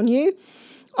 attributes on you.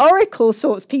 Oracle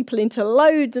sorts people into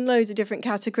loads and loads of different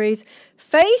categories.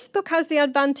 Facebook has the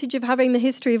advantage of having the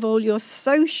history of all your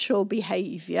social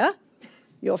behaviour,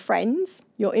 your friends,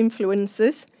 your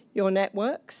influencers, your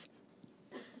networks.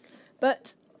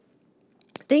 But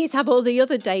these have all the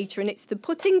other data, and it's the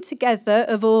putting together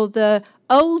of all the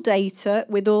old data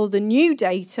with all the new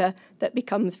data that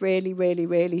becomes really, really,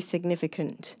 really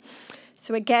significant.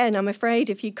 So again, I'm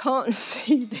afraid if you can't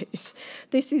see this,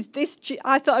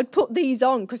 I thought I'd put these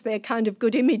on because they're kind of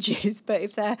good images, but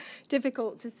if they're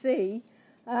difficult to see,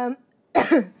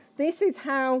 this is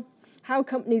how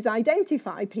companies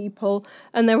identify people,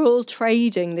 and they're all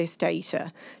trading this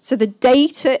data. So the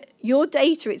data, your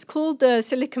data, it's called the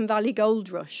Silicon Valley Gold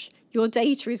Rush. Your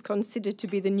data is considered to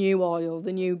be the new oil,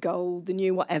 the new gold, the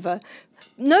new whatever.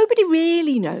 Nobody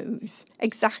really knows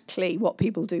exactly what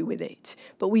people do with it,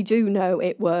 but we do know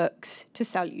it works to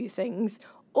sell you things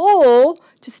or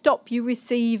to stop you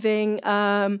receiving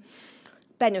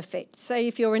benefits. Say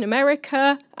if you're in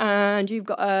America and you've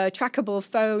got a trackable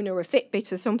phone or a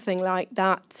Fitbit or something like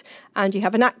that, and you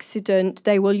have an accident,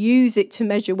 they will use it to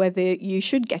measure whether you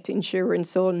should get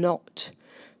insurance or not.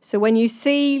 So when you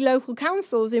see local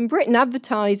councils in Britain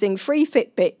advertising free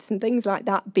Fitbits and things like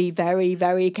that, be very,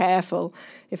 very careful.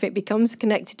 If it becomes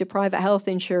connected to private health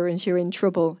insurance, you're in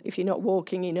trouble if you're not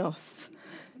walking enough.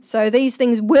 So these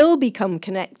things will become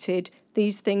connected.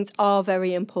 These things are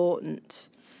very important,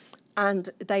 and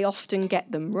they often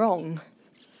get them wrong.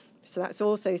 So that's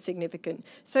also significant.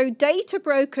 So data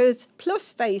brokers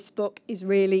plus Facebook is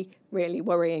really, really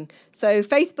worrying. So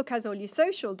Facebook has all your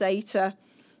social data.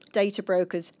 Data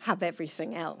brokers have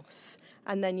everything else.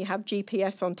 And then you have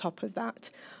GPS on top of that.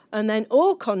 And then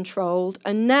all controlled.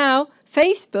 And now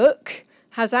Facebook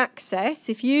has access.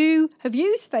 If you have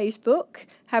used Facebook,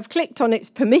 have clicked on its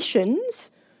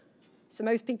permissions, so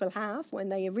most people have when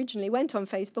they originally went on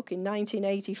Facebook in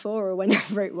 1984 or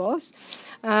whenever it was.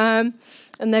 And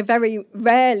they're very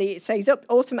rarely, it says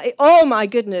automatic. Oh my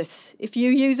goodness, if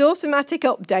you use automatic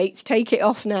updates, take it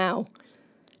off now.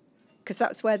 Because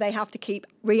that's where they have to keep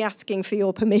re-asking for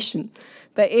your permission.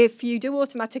 But if you do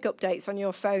automatic updates on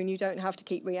your phone, you don't have to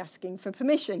keep re-asking for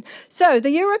permission. So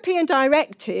the European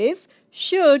directive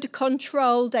should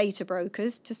control data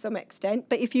brokers to some extent.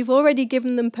 But if you've already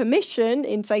given them permission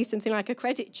in, say, something like a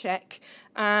credit check,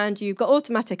 and you've got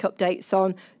automatic updates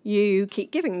on, you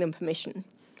keep giving them permission.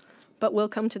 But we'll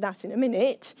come to that in a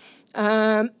minute.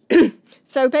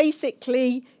 So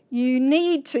basically, you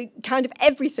need to kind of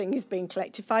everything is being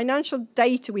collected. Financial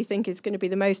data, we think, is going to be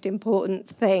the most important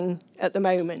thing at the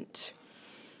moment.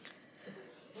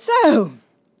 So,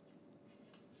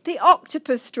 the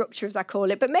octopus structure, as I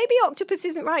call it, but maybe octopus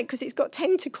isn't right because it's got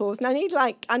tentacles, and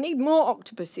I need more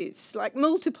octopuses, like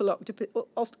multiple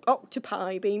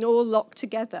octopi being all locked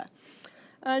together.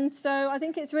 And so I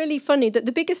think it's really funny that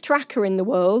the biggest tracker in the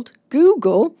world,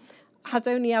 Google, has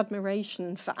only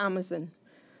admiration for Amazon.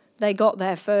 They got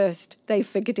there first. They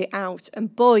figured it out.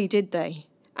 And boy, did they.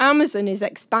 Amazon is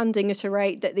expanding at a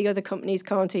rate that the other companies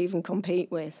can't even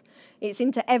compete with. It's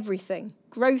into everything.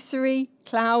 Grocery,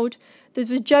 cloud.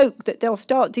 There's a joke that they'll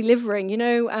start delivering,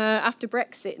 after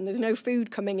Brexit and there's no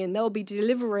food coming in, they'll be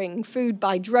delivering food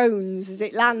by drones as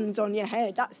it lands on your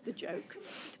head. That's the joke.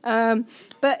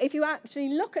 But if you actually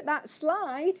look at that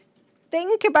slide,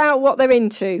 think about what they're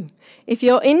into. If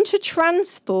you're into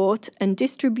transport and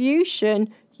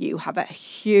distribution, you have a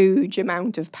huge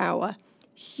amount of power,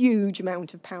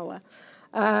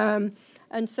 And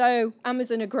so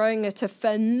Amazon are growing at a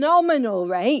phenomenal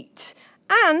rate.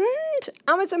 And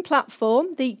Amazon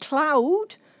platform, the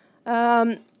cloud,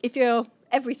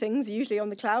 everything's usually on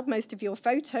the cloud. Most of your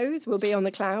photos will be on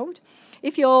the cloud.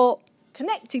 If you're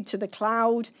connected to the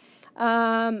cloud,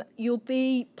 you'll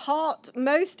be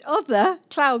most other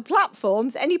cloud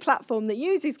platforms, any platform that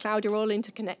uses cloud are all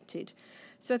interconnected.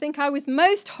 So I think I was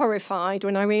most horrified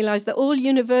when I realised that all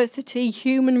university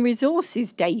human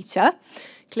resources data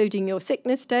including your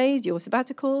sickness days, your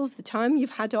sabbaticals, the time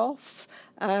you've had off.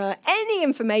 Any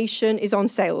information is on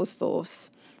Salesforce.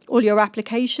 All your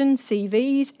applications,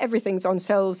 CVs, everything's on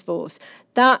Salesforce.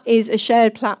 That is a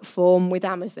shared platform with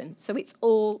Amazon, so it's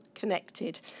all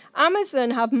connected.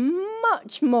 Amazon have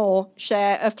much more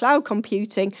share of cloud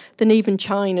computing than even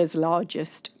China's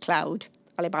largest cloud,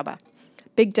 Alibaba.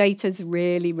 Big data's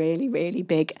really, really, really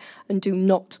big, and do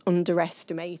not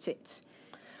underestimate it.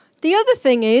 The other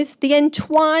thing is the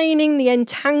entwining, the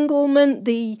entanglement,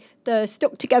 the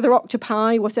stuck together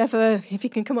octopi, whatever, if you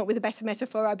can come up with a better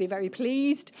metaphor, I'd be very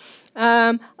pleased,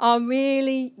 are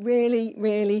really, really,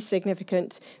 really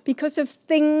significant because of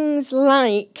things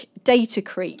like data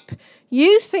creep.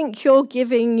 You think you're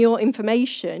giving your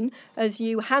information as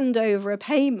you hand over a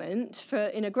payment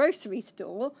in a grocery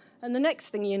store, and the next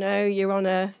thing you know, you're on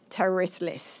a terrorist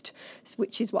list,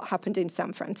 which is what happened in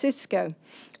San Francisco.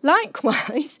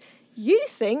 Likewise, you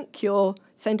think you're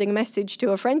sending a message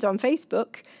to a friend on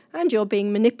Facebook and you're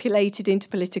being manipulated into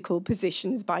political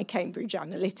positions by Cambridge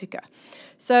Analytica.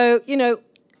 So, you know,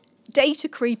 data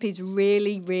creep is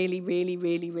really, really, really,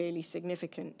 really, really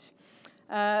significant.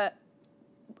 Again,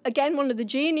 one of the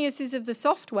geniuses of the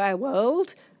software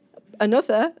world,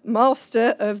 another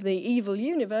master of the evil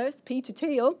universe, Peter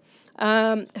Thiel,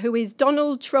 who is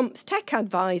Donald Trump's tech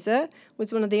advisor,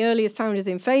 was one of the earliest founders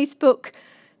in Facebook,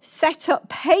 set up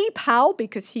PayPal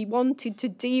because he wanted to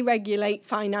deregulate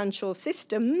financial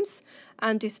systems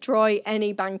and destroy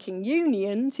any banking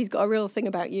unions. He's got a real thing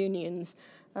about unions.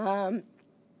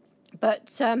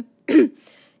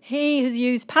 He has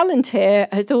used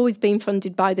Palantir, has always been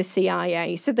funded by the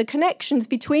CIA. So the connections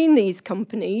between these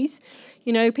companies,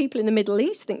 you know, people in the Middle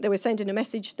East think they were sending a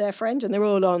message to their friend and they're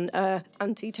all on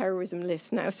anti-terrorism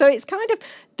lists now. So it's kind of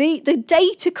the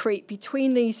data creep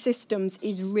between these systems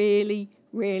is really,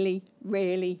 really,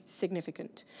 really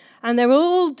significant. And they're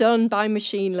all done by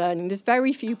machine learning. There's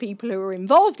very few people who are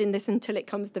involved in this until it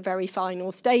comes to the very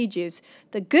final stages.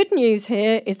 The good news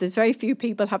here is there's very few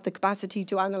people have the capacity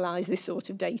to analyse this sort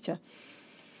of data.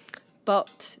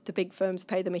 But the big firms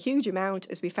pay them a huge amount,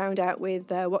 as we found out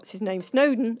with, what's-his-name,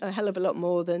 Snowden, a hell of a lot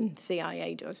more than the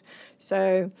CIA does.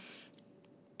 So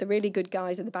the really good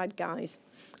guys are the bad guys.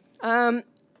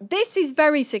 This is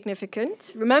very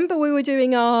significant. Remember, we were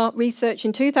doing our research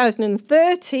in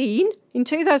 2013. In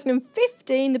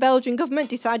 2015, the Belgian government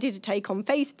decided to take on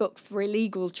Facebook for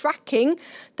illegal tracking.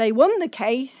 They won the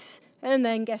case, and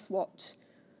then guess what?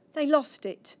 They lost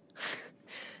it.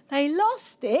 They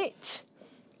lost it.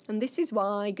 And this is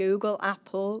why Google,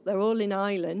 Apple, they're all in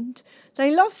Ireland.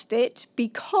 They lost it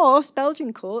because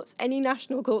Belgian courts, any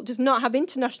national court, does not have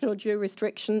international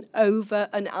jurisdiction over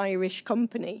an Irish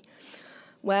company,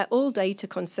 where all data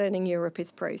concerning Europe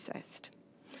is processed.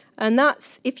 And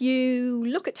that's, if you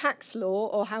look at tax law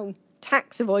or how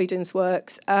tax avoidance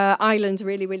works, Ireland's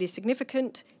really, really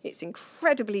significant. It's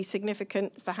incredibly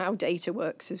significant for how data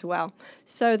works as well.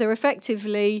 So they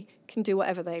effectively can do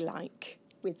whatever they like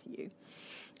with you.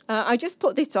 I just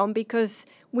put this on because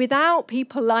without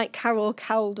people like Carol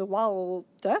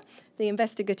Calder-Walder, the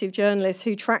investigative journalist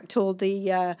who tracked all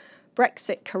the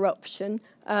Brexit corruption,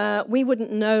 we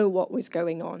wouldn't know what was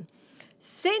going on.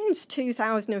 Since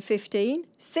 2015,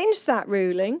 since that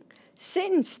ruling,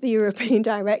 since the European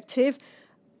directive,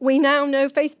 we now know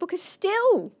Facebook is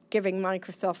still giving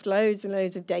Microsoft loads and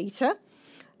loads of data.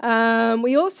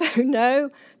 We also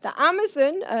know that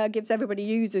Amazon gives everybody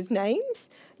users' names.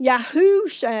 Yahoo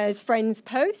shares friends'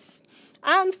 posts.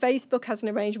 And Facebook has an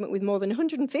arrangement with more than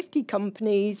 150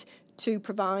 companies to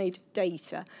provide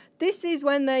data. This is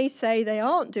when they say they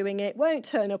aren't doing it, won't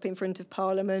turn up in front of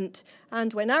Parliament,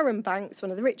 and when Aaron Banks, one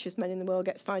of the richest men in the world,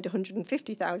 gets fined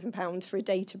 £150,000 for a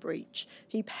data breach.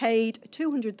 He paid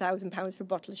 £200,000 for a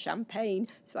bottle of champagne,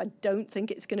 so I don't think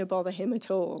it's going to bother him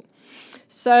at all.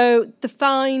 So the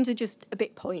fines are just a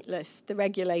bit pointless. The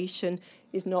regulation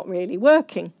is not really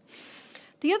working.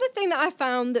 The other thing that I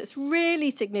found that's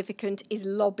really significant is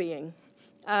lobbying.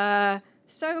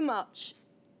 So much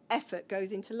effort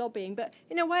goes into lobbying, but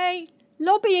in a way,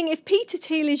 lobbying, if Peter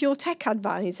Thiel is your tech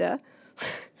advisor,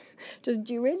 do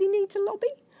you really need to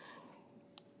lobby?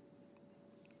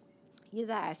 You're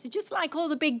there. So just like all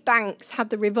the big banks have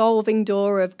the revolving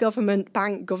door of government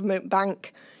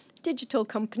bank, digital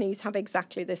companies have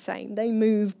exactly the same. They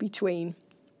move between.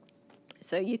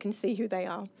 So you can see who they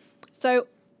are. So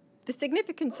the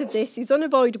significance of this is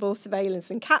unavoidable surveillance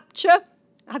and capture.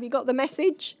 Have you got the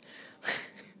message?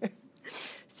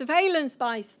 Surveillance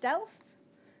by stealth,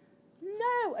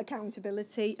 no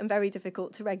accountability, and very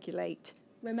difficult to regulate.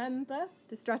 Remember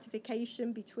the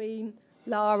stratification between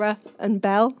Lara and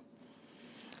Bell?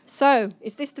 So,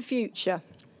 is this the future?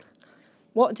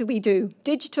 What do we do?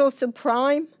 Digital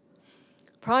subprime.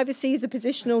 Privacy is a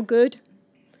positional good.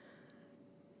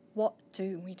 What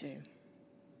do we do?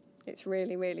 It's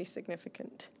really, really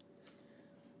significant.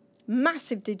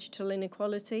 Massive digital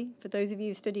inequality. For those of you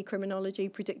who study criminology,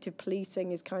 predictive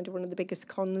policing is kind of one of the biggest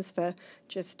cons for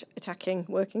just attacking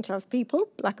working class people,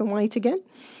 black and white again.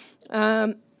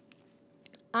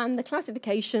 And the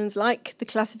classifications, like the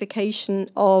classification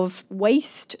of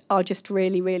waste, are just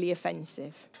really, really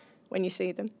offensive when you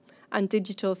see them. And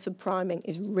digital subpriming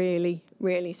is really,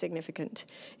 really significant.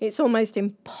 It's almost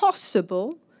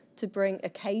impossible to bring a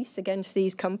case against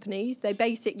these companies. They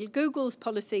basically, Google's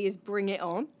policy is bring it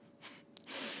on.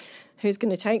 Who's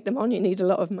going to take them on? You need a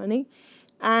lot of money.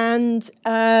 And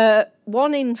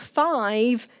 1 in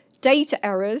 5 data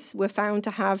errors were found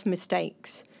to have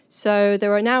mistakes. So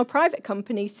there are now private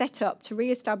companies set up to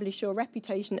re-establish your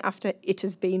reputation after it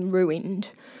has been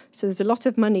ruined. So there's a lot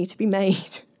of money to be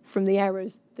made from the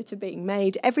errors that are being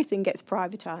made. Everything gets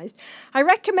privatised. I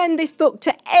recommend this book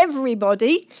to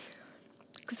everybody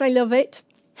because I love it.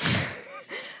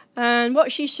 And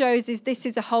what she shows is this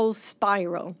is a whole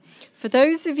spiral. For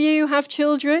those of you who have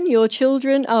children, your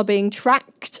children are being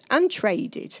tracked and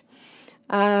traded.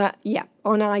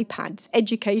 On iPads,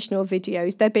 educational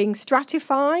videos. They're being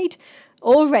stratified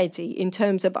already in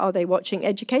terms of, are they watching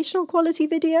educational quality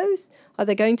videos? Are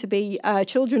they going to be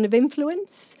children of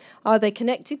influence? Are they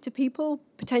connected to people,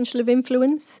 potential of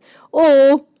influence?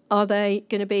 Or are they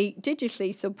going to be digitally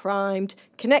subprimed,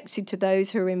 connected to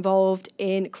those who are involved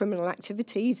in criminal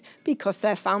activities because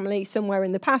their family somewhere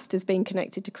in the past has been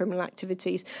connected to criminal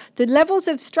activities? The levels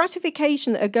of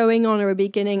stratification that are going on are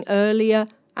beginning earlier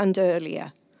and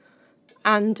earlier.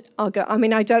 And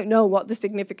I don't know what the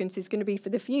significance is going to be for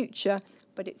the future,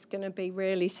 but it's going to be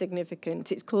really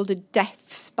significant. It's called a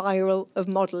death spiral of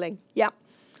modelling. Yeah.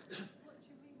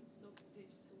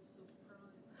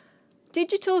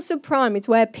 Digital subprime is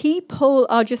where people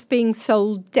are just being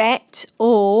sold debt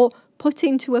or put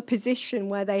into a position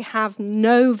where they have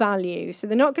no value. So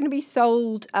they're not going to be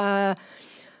sold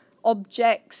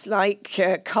objects like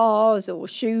cars or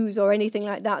shoes or anything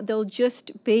like that. They'll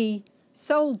just be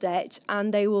sold debt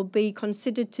and they will be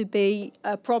considered to be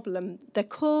a problem. They're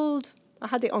called, I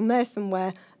had it on there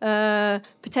somewhere,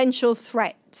 potential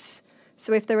threats.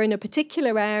 So if they're in a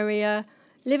particular area,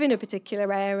 live in a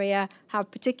particular area,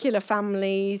 have particular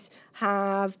families,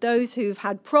 have those who've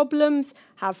had problems,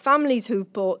 have families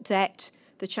who've bought debt,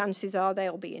 the chances are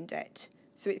they'll be in debt.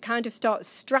 So it kind of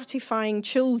starts stratifying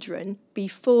children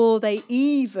before they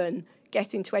even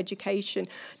get into education.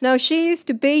 Now, she used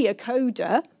to be a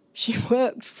coder. She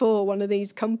worked for one of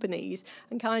these companies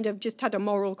and kind of just had a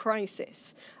moral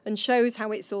crisis and shows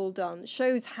how it's all done,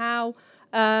 shows how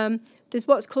there's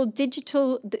what's called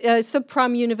digital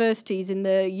subprime universities in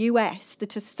the US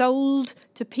that are sold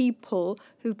to people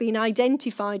who've been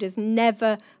identified as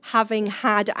never having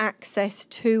had access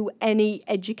to any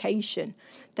education.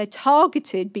 They're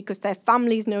targeted because their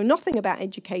families know nothing about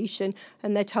education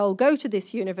and they're told, go to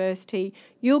this university,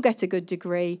 you'll get a good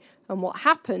degree. And what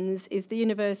happens is the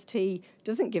university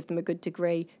doesn't give them a good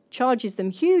degree, charges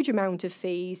them huge amount of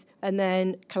fees and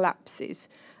then collapses.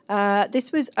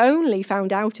 This was only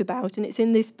found out about, and it's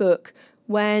in this book,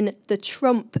 when the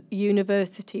Trump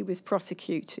University was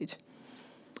prosecuted.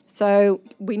 So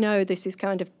we know this is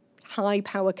kind of high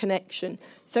power connection.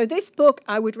 So this book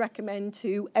I would recommend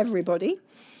to everybody.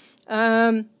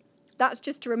 That's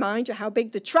just to remind you how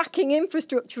big the tracking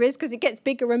infrastructure is, because it gets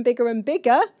bigger and bigger and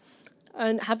bigger.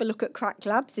 And have a look at Cracked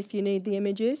Labs if you need the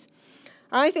images.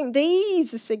 I think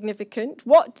these are significant.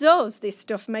 What does this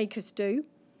stuff make us do?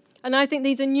 And I think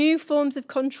these are new forms of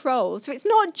control. So it's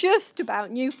not just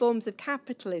about new forms of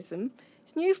capitalism.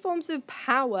 It's new forms of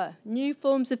power, new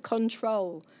forms of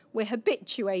control. We're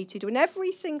habituated when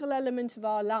every single element of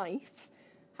our life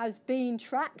has been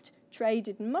tracked,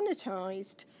 traded and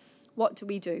monetised. What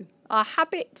do? Our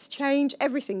habits change,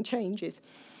 everything changes.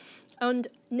 And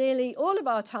nearly all of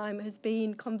our time has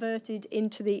been converted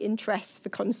into the interests for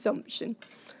consumption.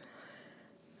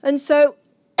 And so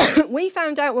we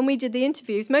found out when we did the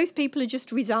interviews, most people are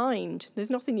just resigned. There's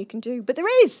nothing you can do. But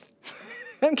there is.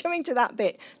 I'm coming to that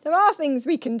bit. There are things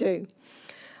we can do.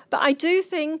 But I do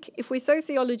think if we're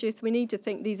sociologists, we need to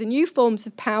think these are new forms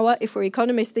of power. If we're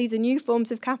economists, these are new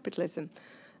forms of capitalism.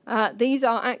 These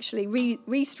are actually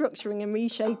restructuring and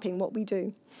reshaping what we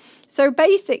do. So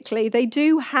basically, they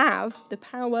do have the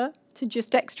power to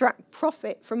just extract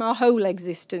profit from our whole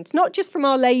existence, not just from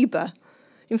our labour.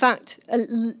 In fact,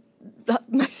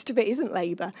 most of it isn't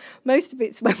labour. Most of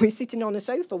it's when we're sitting on a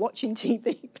sofa watching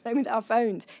TV, playing with our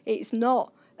phones. It's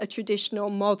not a traditional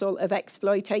model of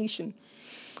exploitation.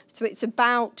 So it's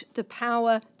about the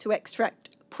power to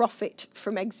extract profit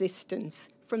from existence,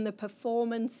 from the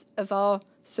performance of our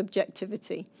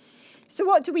subjectivity. So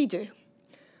what do we do?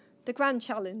 The grand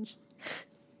challenge.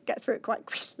 Get through it quite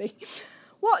quickly.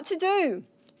 What to do?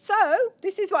 So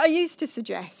this is what I used to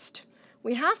suggest.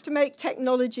 We have to make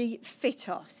technology fit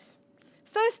us.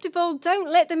 First of all,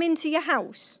 don't let them into your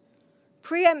house.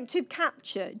 Preemptive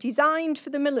capture, designed for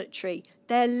the military.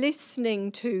 They're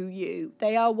listening to you.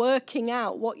 They are working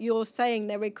out what you're saying.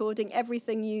 They're recording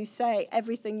everything you say,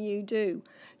 everything you do.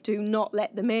 Do not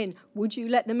let them in. Would you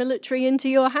let the military into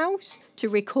your house to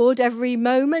record every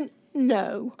moment?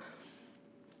 No.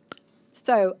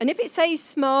 So, and if it says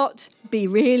smart, be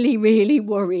really, really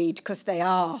worried, because they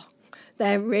are.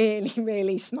 They're really,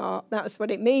 really smart. That's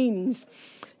what it means.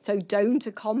 So don't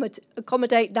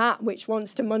accommodate that which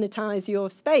wants to monetize your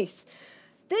space.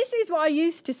 This is what I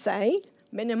used to say,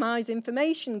 minimize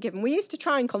information given. We used to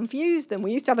try and confuse them.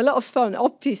 We used to have a lot of fun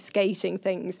obfuscating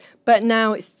things. But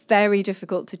now it's very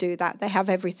difficult to do that. They have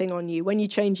everything on you. When you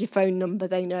change your phone number,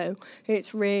 they know.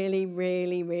 It's really,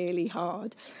 really, really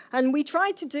hard. And we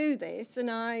tried to do this, and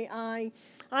I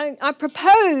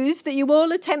propose that you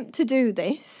all attempt to do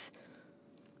this.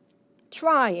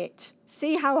 Try it.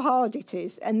 See how hard it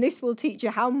is, and this will teach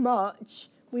you how much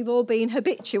we've all been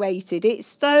habituated. It's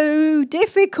so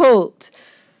difficult.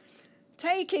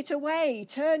 Take it away,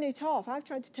 turn it off. I've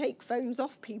tried to take phones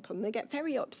off people, and they get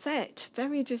very upset,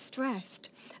 very distressed.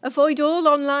 Avoid all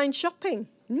online shopping.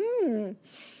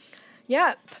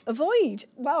 Yep, avoid.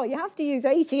 Well, you have to use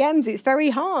ATMs. It's very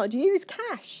hard. Use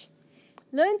cash.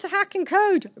 Learn to hack and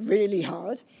code. Really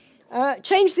hard.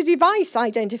 Change the device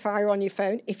identifier on your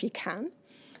phone if you can.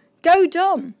 Go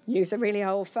dumb. Use a really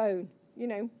old phone. You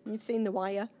know, you've seen The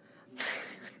Wire.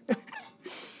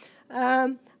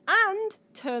 And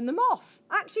turn them off.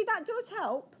 Actually, that does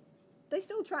help. They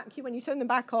still track you when you turn them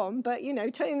back on, but, you know,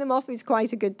 turning them off is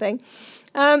quite a good thing.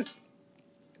 And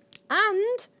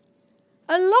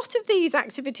a lot of these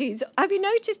activities, have you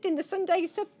noticed in the Sunday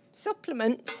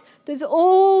supplements, there's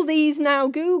all these now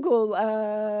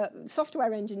Google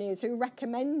software engineers who are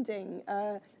recommending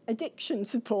addiction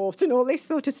support and all this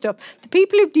sort of stuff. The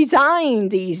people who've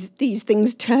designed these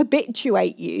things to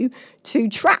habituate you, to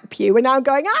trap you, are now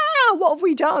going, what have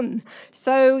we done?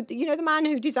 So, you know, the man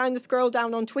who designed the scroll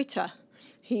down on Twitter,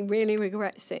 he really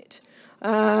regrets it.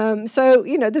 So,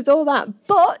 you know, there's all that.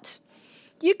 But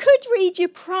you could read your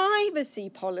privacy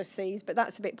policies, but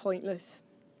that's a bit pointless,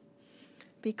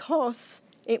 because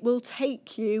it will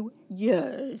take you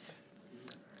years.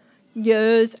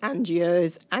 Years and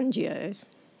years and years.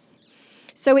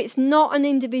 So it's not an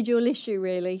individual issue,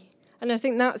 really. And I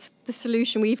think that's the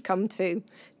solution we've come to.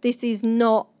 This is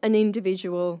not an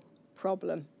individual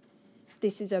problem.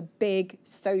 This is a big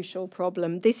social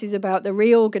problem. This is about the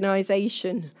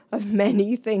reorganisation of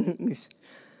many things.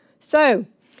 So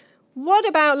what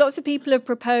about lots of people have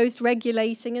proposed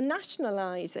regulating and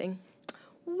nationalising?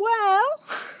 Well,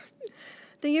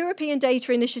 the European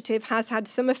Data Initiative has had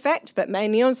some effect, but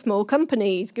mainly on small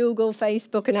companies. Google,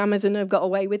 Facebook and Amazon have got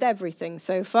away with everything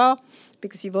so far,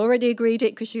 because you've already agreed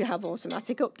it, because you have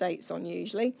automatic updates on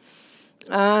usually.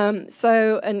 And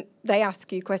they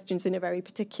ask you questions in a very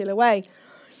particular way.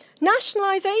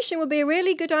 Nationalisation would be a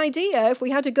really good idea if we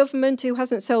had a government who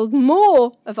hasn't sold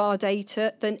more of our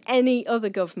data than any other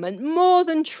government, more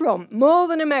than Trump, more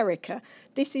than America.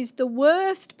 This is the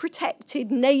worst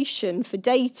protected nation for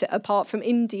data apart from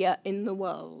India in the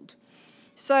world.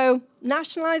 So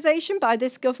nationalisation by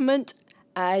this government,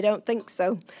 I don't think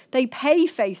so. They pay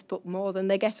Facebook more than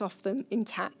they get off them in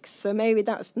tax, so maybe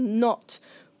that's not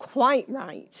quite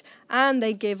right. And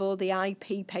they give all the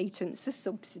IP patents a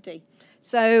subsidy.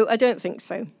 So I don't think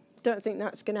so. Don't think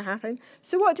that's going to happen.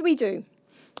 So what do we do?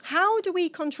 How do we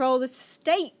control the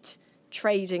state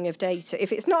trading of data?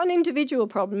 If it's not an individual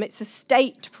problem, it's a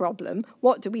state problem.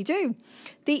 What do we do?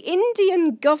 The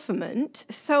Indian government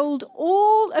sold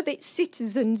all of its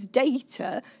citizens'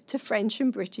 data to French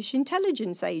and British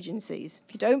intelligence agencies.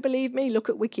 If you don't believe me, look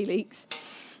at WikiLeaks.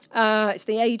 It's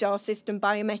the ADAR system,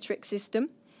 biometric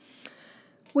system.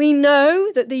 We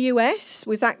know that the US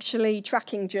was actually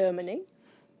tracking Germany.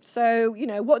 So, you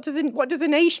know, what does a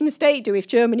nation state do if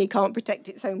Germany can't protect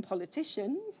its own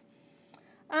politicians?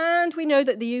 And we know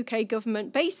that the UK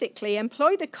government basically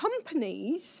employ the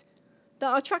companies that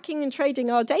are tracking and trading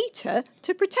our data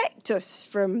to protect us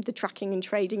from the tracking and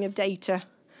trading of data.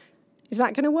 Is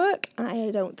that going to work? I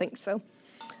don't think so.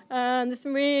 And there's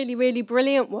some really, really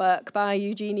brilliant work by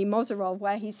Eugenie Mozarov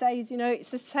where he says, you know, it's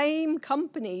the same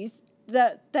companies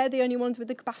that they're the only ones with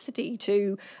the capacity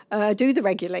to do the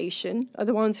regulation, are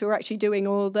the ones who are actually doing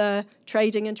all the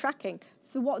trading and tracking.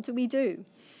 So what do we do?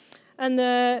 And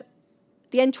the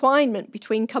entwinement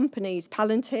between companies,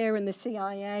 Palantir and the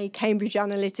CIA, Cambridge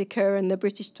Analytica and the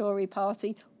British Tory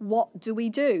Party. What do we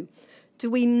do? Do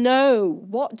we know?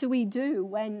 What do we do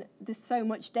when there's so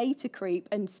much data creep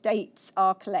and states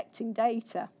are collecting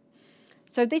data?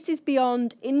 So this is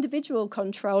beyond individual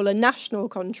control and national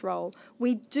control.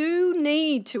 We do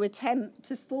need to attempt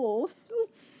to force...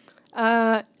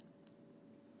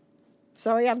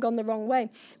 sorry, I've gone the wrong way.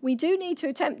 We do need to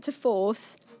attempt to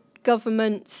force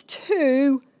governments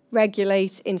to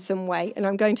regulate in some way. And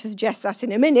I'm going to suggest that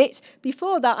in a minute.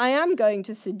 Before that, I am going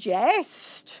to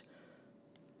suggest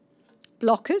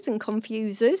blockers and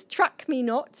confusers. Track Me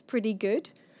Not, pretty good.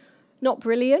 Not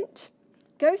brilliant.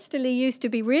 Ghostly used to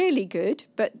be really good,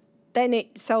 but then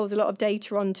it sells a lot of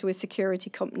data onto a security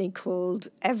company called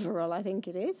Everell, I think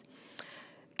it is.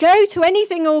 Go to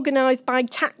anything organised by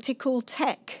Tactical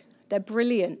Tech. They're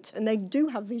brilliant, and they do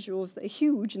have visuals that are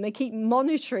huge, and they keep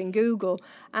monitoring Google,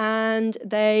 and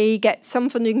they get some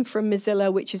funding from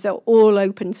Mozilla, which is all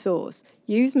open source.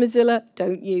 Use Mozilla,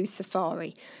 don't use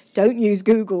Safari. Don't use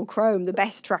Google Chrome, the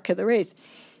best tracker there is.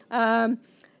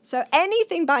 So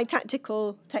anything by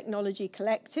Tactical Technology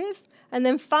Collective, and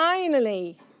then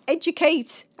finally,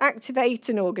 educate, activate,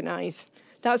 and organise.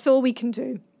 That's all we can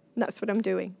do. That's what I'm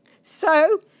doing.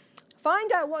 So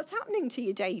find out what's happening to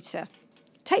your data.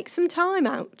 Take some time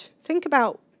out. Think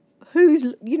about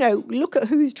look at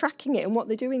who's tracking it and what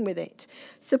they're doing with it.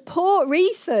 Support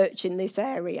research in this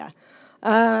area.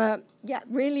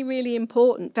 Really, really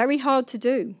important. Very hard to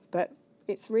do, but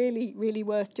it's really, really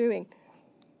worth doing.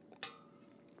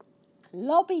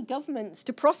 Lobby governments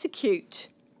to prosecute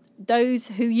those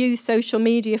who use social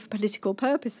media for political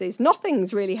purposes.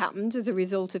 Nothing's really happened as a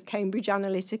result of Cambridge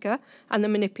Analytica and the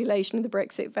manipulation of the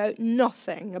Brexit vote.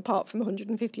 Nothing, apart from a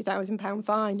 £150,000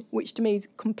 fine, which to me is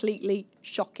completely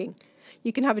shocking.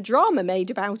 You can have a drama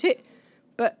made about it,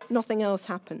 but nothing else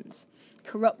happens.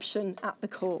 Corruption at the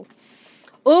core.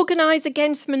 Organise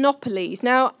against monopolies.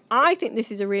 Now, I think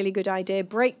this is a really good idea.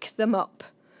 Break them up.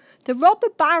 The robber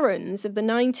barons of the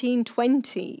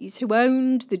 1920s, who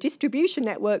owned the distribution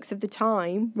networks of the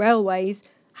time, railways,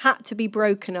 had to be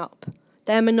broken up.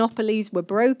 Their monopolies were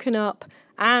broken up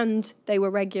and they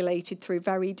were regulated through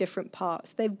very different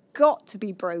parts. They've got to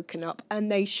be broken up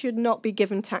and they should not be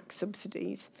given tax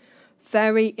subsidies.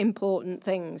 Very important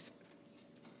things.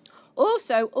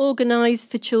 Also, organise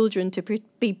for children to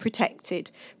be protected.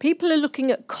 People are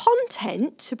looking at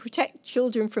content to protect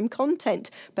children from content,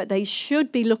 but they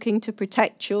should be looking to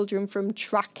protect children from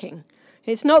tracking.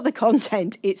 It's not the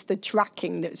content, it's the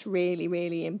tracking that's really,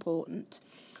 really important.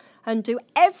 And do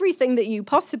everything that you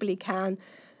possibly can,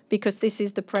 because this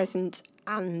is the present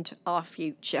and our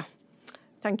future.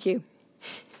 Thank you.